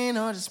Jane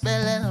or the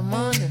spell that I'm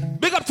under.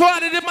 Big up to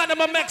all of the man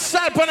that make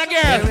self on a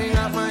girl. Clearing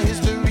out my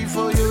history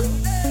for you.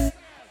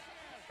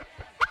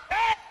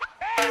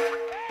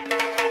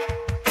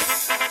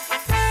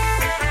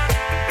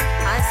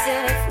 I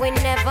said if we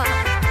never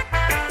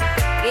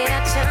get a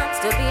chance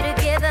to be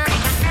together,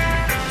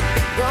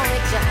 go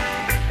with ya.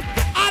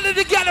 All of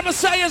the girl that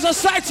say is a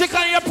side chick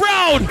and you're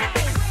proud.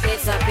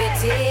 It's a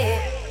pity.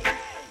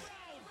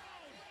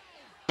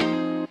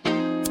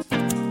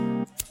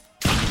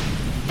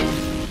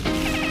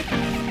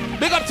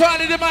 Big up to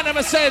all of the man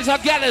that say is a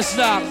gallus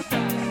now.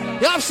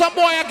 You have some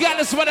boy a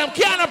gallus but them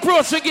can't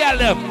approach the girl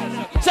them.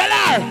 Tell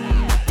her.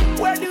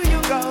 Where do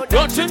you go?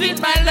 Don't you need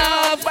my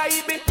love?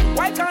 Baby,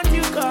 why can't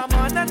you come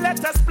on and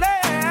let us play?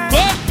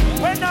 What?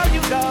 When are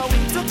you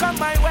going to come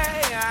my way?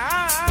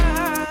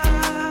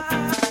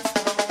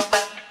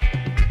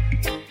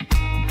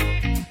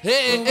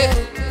 Hey,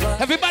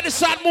 everybody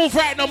start move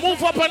right now.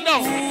 Move up and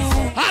down.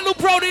 I look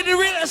proud in the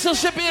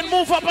relationship and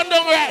move up and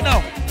down right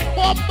now.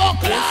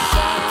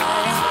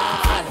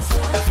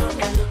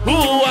 Who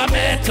I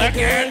met a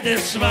girl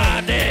this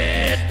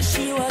morning.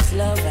 She was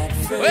love at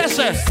first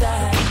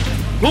sight.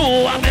 Who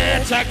I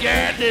met a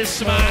girl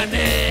this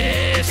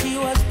morning. She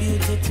was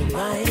beauty to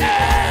my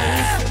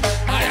eyes.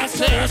 I have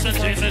certain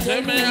things to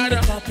tell me.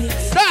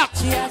 Stop.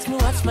 She asked me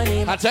what's my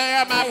name. I tell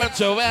her I'm not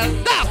so well.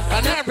 Stop.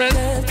 I never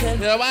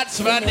tell what's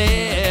my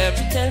name.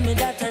 She tell me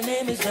that her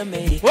name is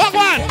Jamaica. What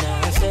one? And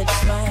I said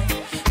smile,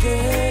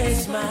 girl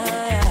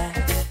smile.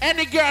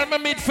 Any girl I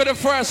meet for the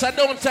first, I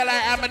don't tell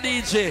her I'm a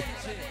DJ.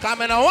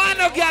 Come in, I want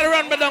no girl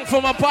run me down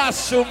for my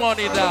past show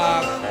money,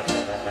 dog.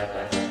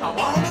 I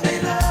wanna be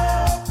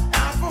loved,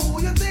 not for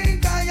who you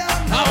think I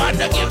am. I want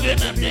to give you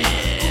the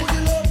name. Would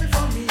you love me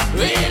for me?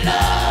 Real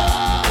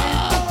love.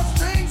 Those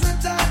strings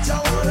attached, I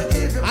wanna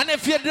give you. And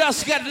if you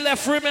just get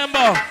left,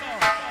 remember.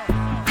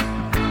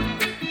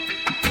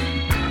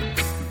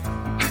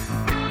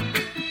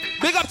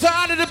 Big up to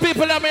all of the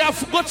people that may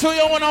have go through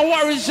your own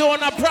worries, your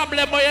own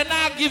problem, but you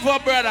not give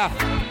up, brother.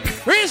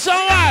 Reason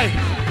why?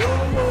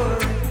 Don't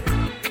worry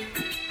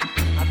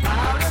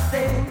about a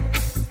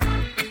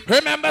thing.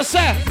 Remember,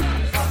 sir.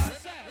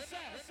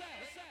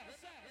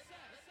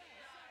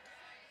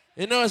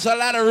 You know, there's a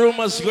lot of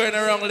rumors going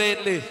around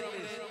lately.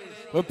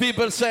 With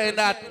people saying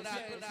that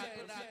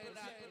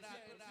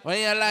When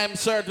you lime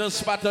certain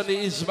spot on the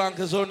East Bank,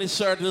 there's only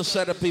certain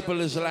set of people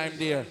is lime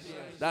there.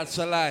 That's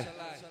a lie.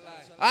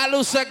 All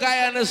who say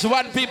Guyana is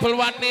one people,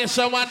 one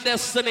nation, one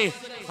destiny.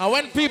 And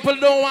when people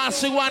don't want to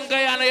see one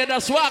Guyana, you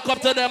just walk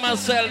up to them and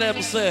tell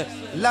them, say,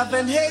 love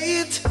and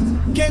hate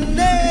can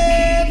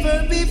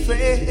never be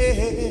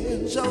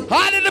friends.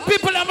 How did the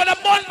people have a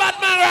born bad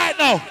man right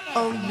now?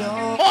 Oh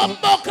no. Oh,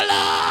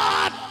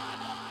 Buckland!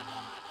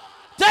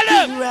 Tell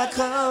them! Here I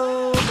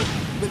come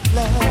with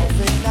love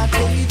and not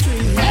hatred.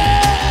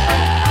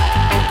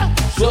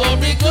 Show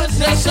me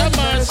goodness and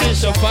mercy,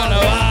 so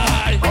follow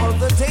I. All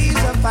the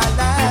days of my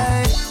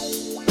life.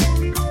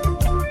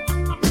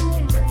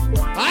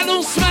 I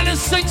don't smell the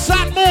stinks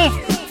and move.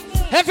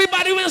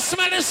 Everybody will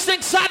smell the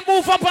stinks and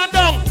move up and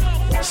down.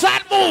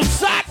 Sad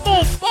move, up.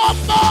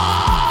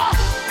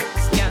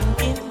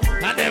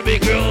 And then we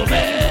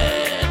grooving.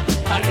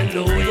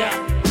 Hallelujah.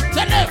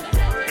 Tell them.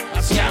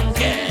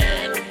 Skanking.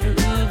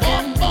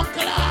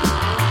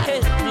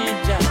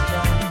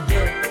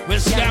 We're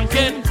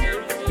skanking.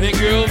 We're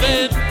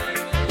grooving.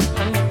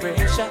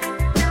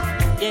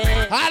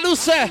 How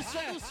say?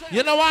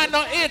 You know why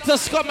no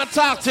haters come and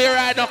talk to you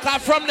right now?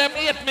 Cause from them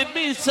hate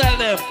me tell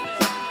them.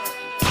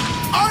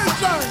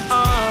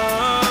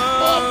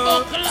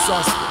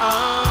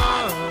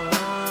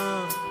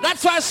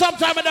 That's why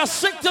sometimes I just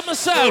sing to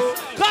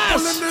myself.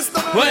 Cause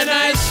when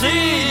I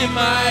see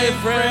my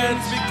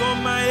friends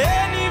become my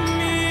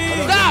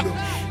enemy, stop.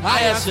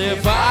 I say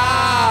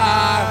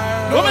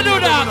fire. Let me do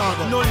that.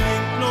 No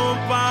link, no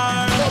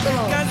bar.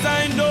 Cause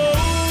I know.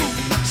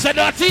 So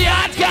dirty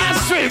heart can't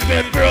strip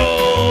it,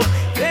 bro.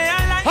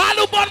 All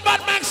who born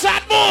bad man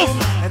sad move.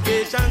 And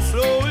they shall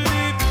slowly.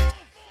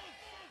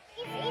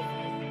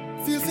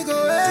 Feels to go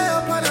way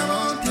up on a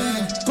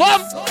mountain.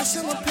 Come. I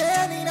show my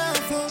pain in a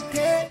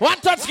fountain. One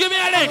touch, give me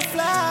a link.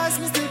 Flash,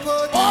 Mr.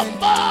 Potent.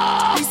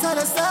 These are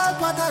the style,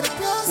 what are the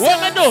plus? What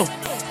me do?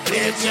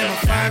 It's your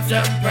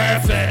phantom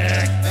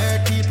perfect.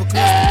 Earth people close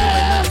to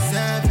and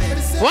deserve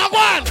it. What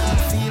one?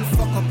 Feel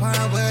fuck up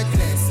and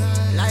worthless.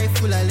 Life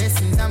full of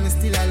lessons, I'm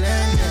still a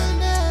learner.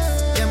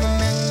 Yeah, my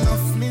man,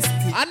 enough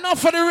mystic. Enough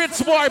for the rich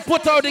boy,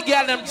 put out the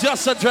girl, them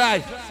just a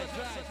drive.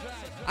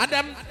 And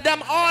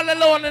them all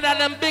alone in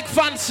them big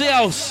fancy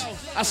house.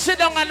 I sit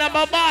down and them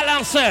a ball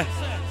and say,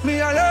 me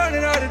alone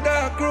in the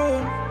dark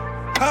room.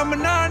 I'm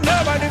not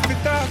nobody to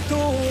talk to.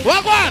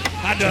 What one?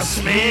 I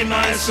just me,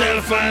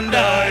 myself, and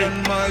I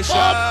in my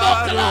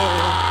shadow.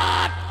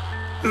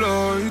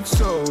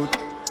 Lights out.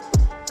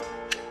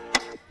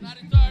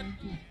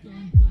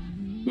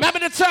 Remember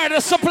the turn, the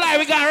supply,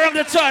 we got around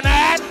the turn,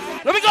 alright?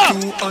 Let me go.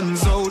 2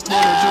 hands out, but I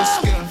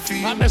just can't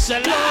feel. I'm Mr.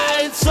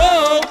 Lights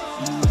out.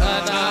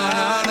 Na na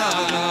na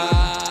na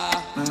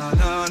na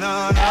na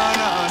na na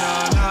na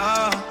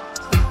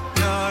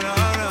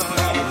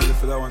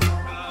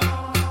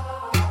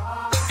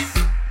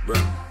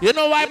You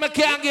know why I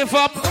can't give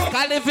up?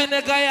 I live in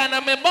the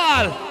Guyana, me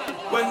ball.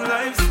 When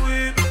life's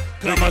sweet,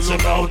 come on,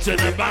 about in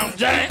the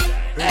boundary.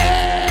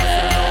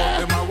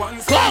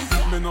 Come.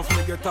 Me no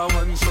forget a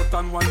one shot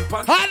and one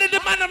punch. All of the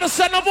man of the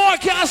son of boy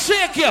can't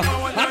shake you.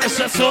 I'm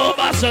Mr.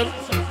 Sober, son.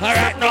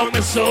 Alright now,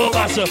 me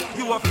sober, son.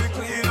 You are fit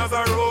clean as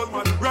a road,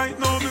 man. Right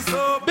now, me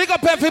sober. Big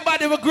up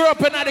everybody who grew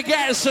up in the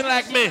garrison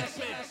like me.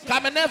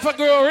 Cause I never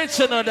grew rich,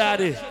 you know,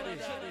 daddy.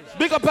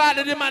 Big up all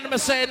of the man who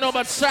say, you know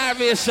about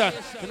starvation,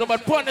 you know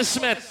about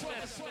punishment,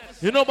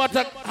 you know about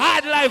a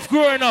hard life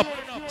growing up.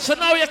 So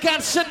now you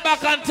can sit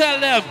back and tell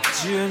them,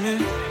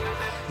 Jimmy,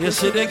 you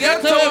see the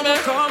ghetto, man.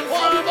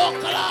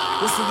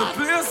 This is the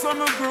place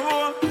where I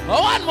grow.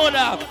 Oh, one more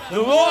now.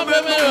 The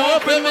woman me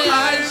open my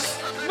eyes.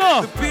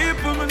 No. The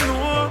people me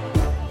know.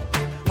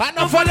 I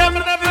know for them,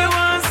 they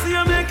want to see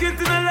you make it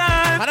in the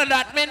life. I know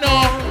that me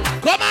know.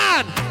 Come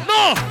on.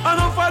 No. I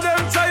know for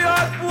them try to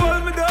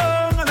hold me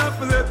down and have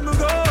to let me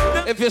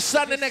go. If you're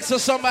standing next to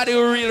somebody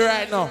who real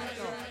right now,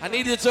 I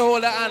need you to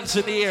hold their hands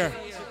in the air.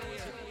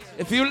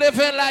 If you live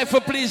in life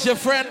to please your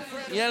friend,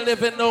 you ain't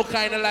living no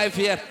kind of life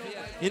yet.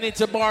 You need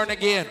to born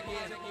again.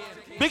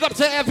 Big up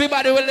to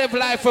everybody who live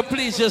life to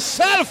please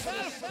yourself.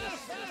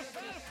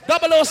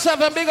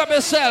 007, big up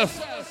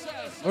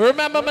yourself.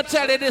 Remember me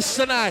tell you this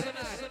tonight.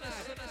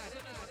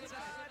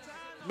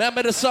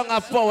 Remember the song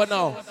of power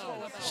now.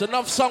 So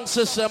enough song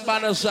system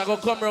banners are going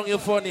to come around your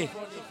funny.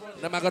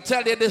 I'm going to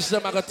tell you this,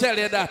 I'm going to tell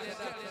you that.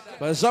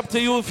 But it's up to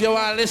you if you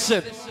want to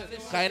listen.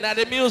 Because in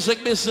the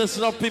music business,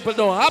 enough people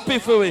don't happy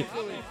for it.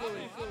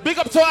 Big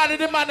up to all of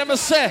the man that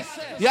say,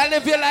 you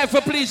live your life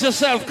to please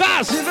yourself.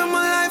 Cause living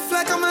my life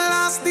like I'm my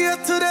last day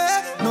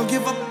today. No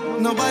give up,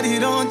 nobody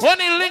don't.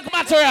 Only link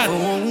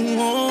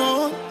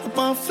material. Up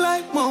on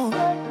flight mode.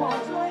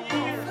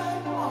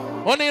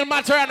 Only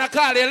material I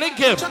call you, link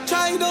him.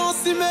 Try don't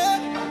see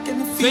me.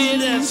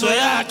 Feeling so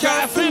I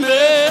can't feel me.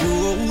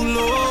 Oh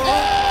Lord,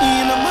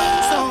 in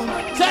my song.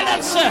 Tell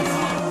them, sir.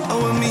 Oh,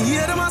 when me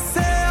hear them I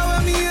say,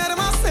 when me hear them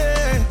I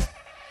say.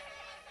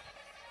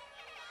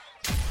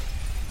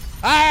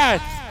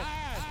 Alright.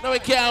 No, we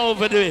can't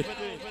overdo it.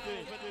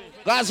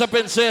 Guys up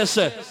and say,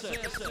 sir.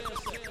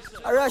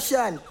 A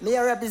Russian, may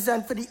I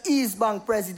represent for the East Bank president.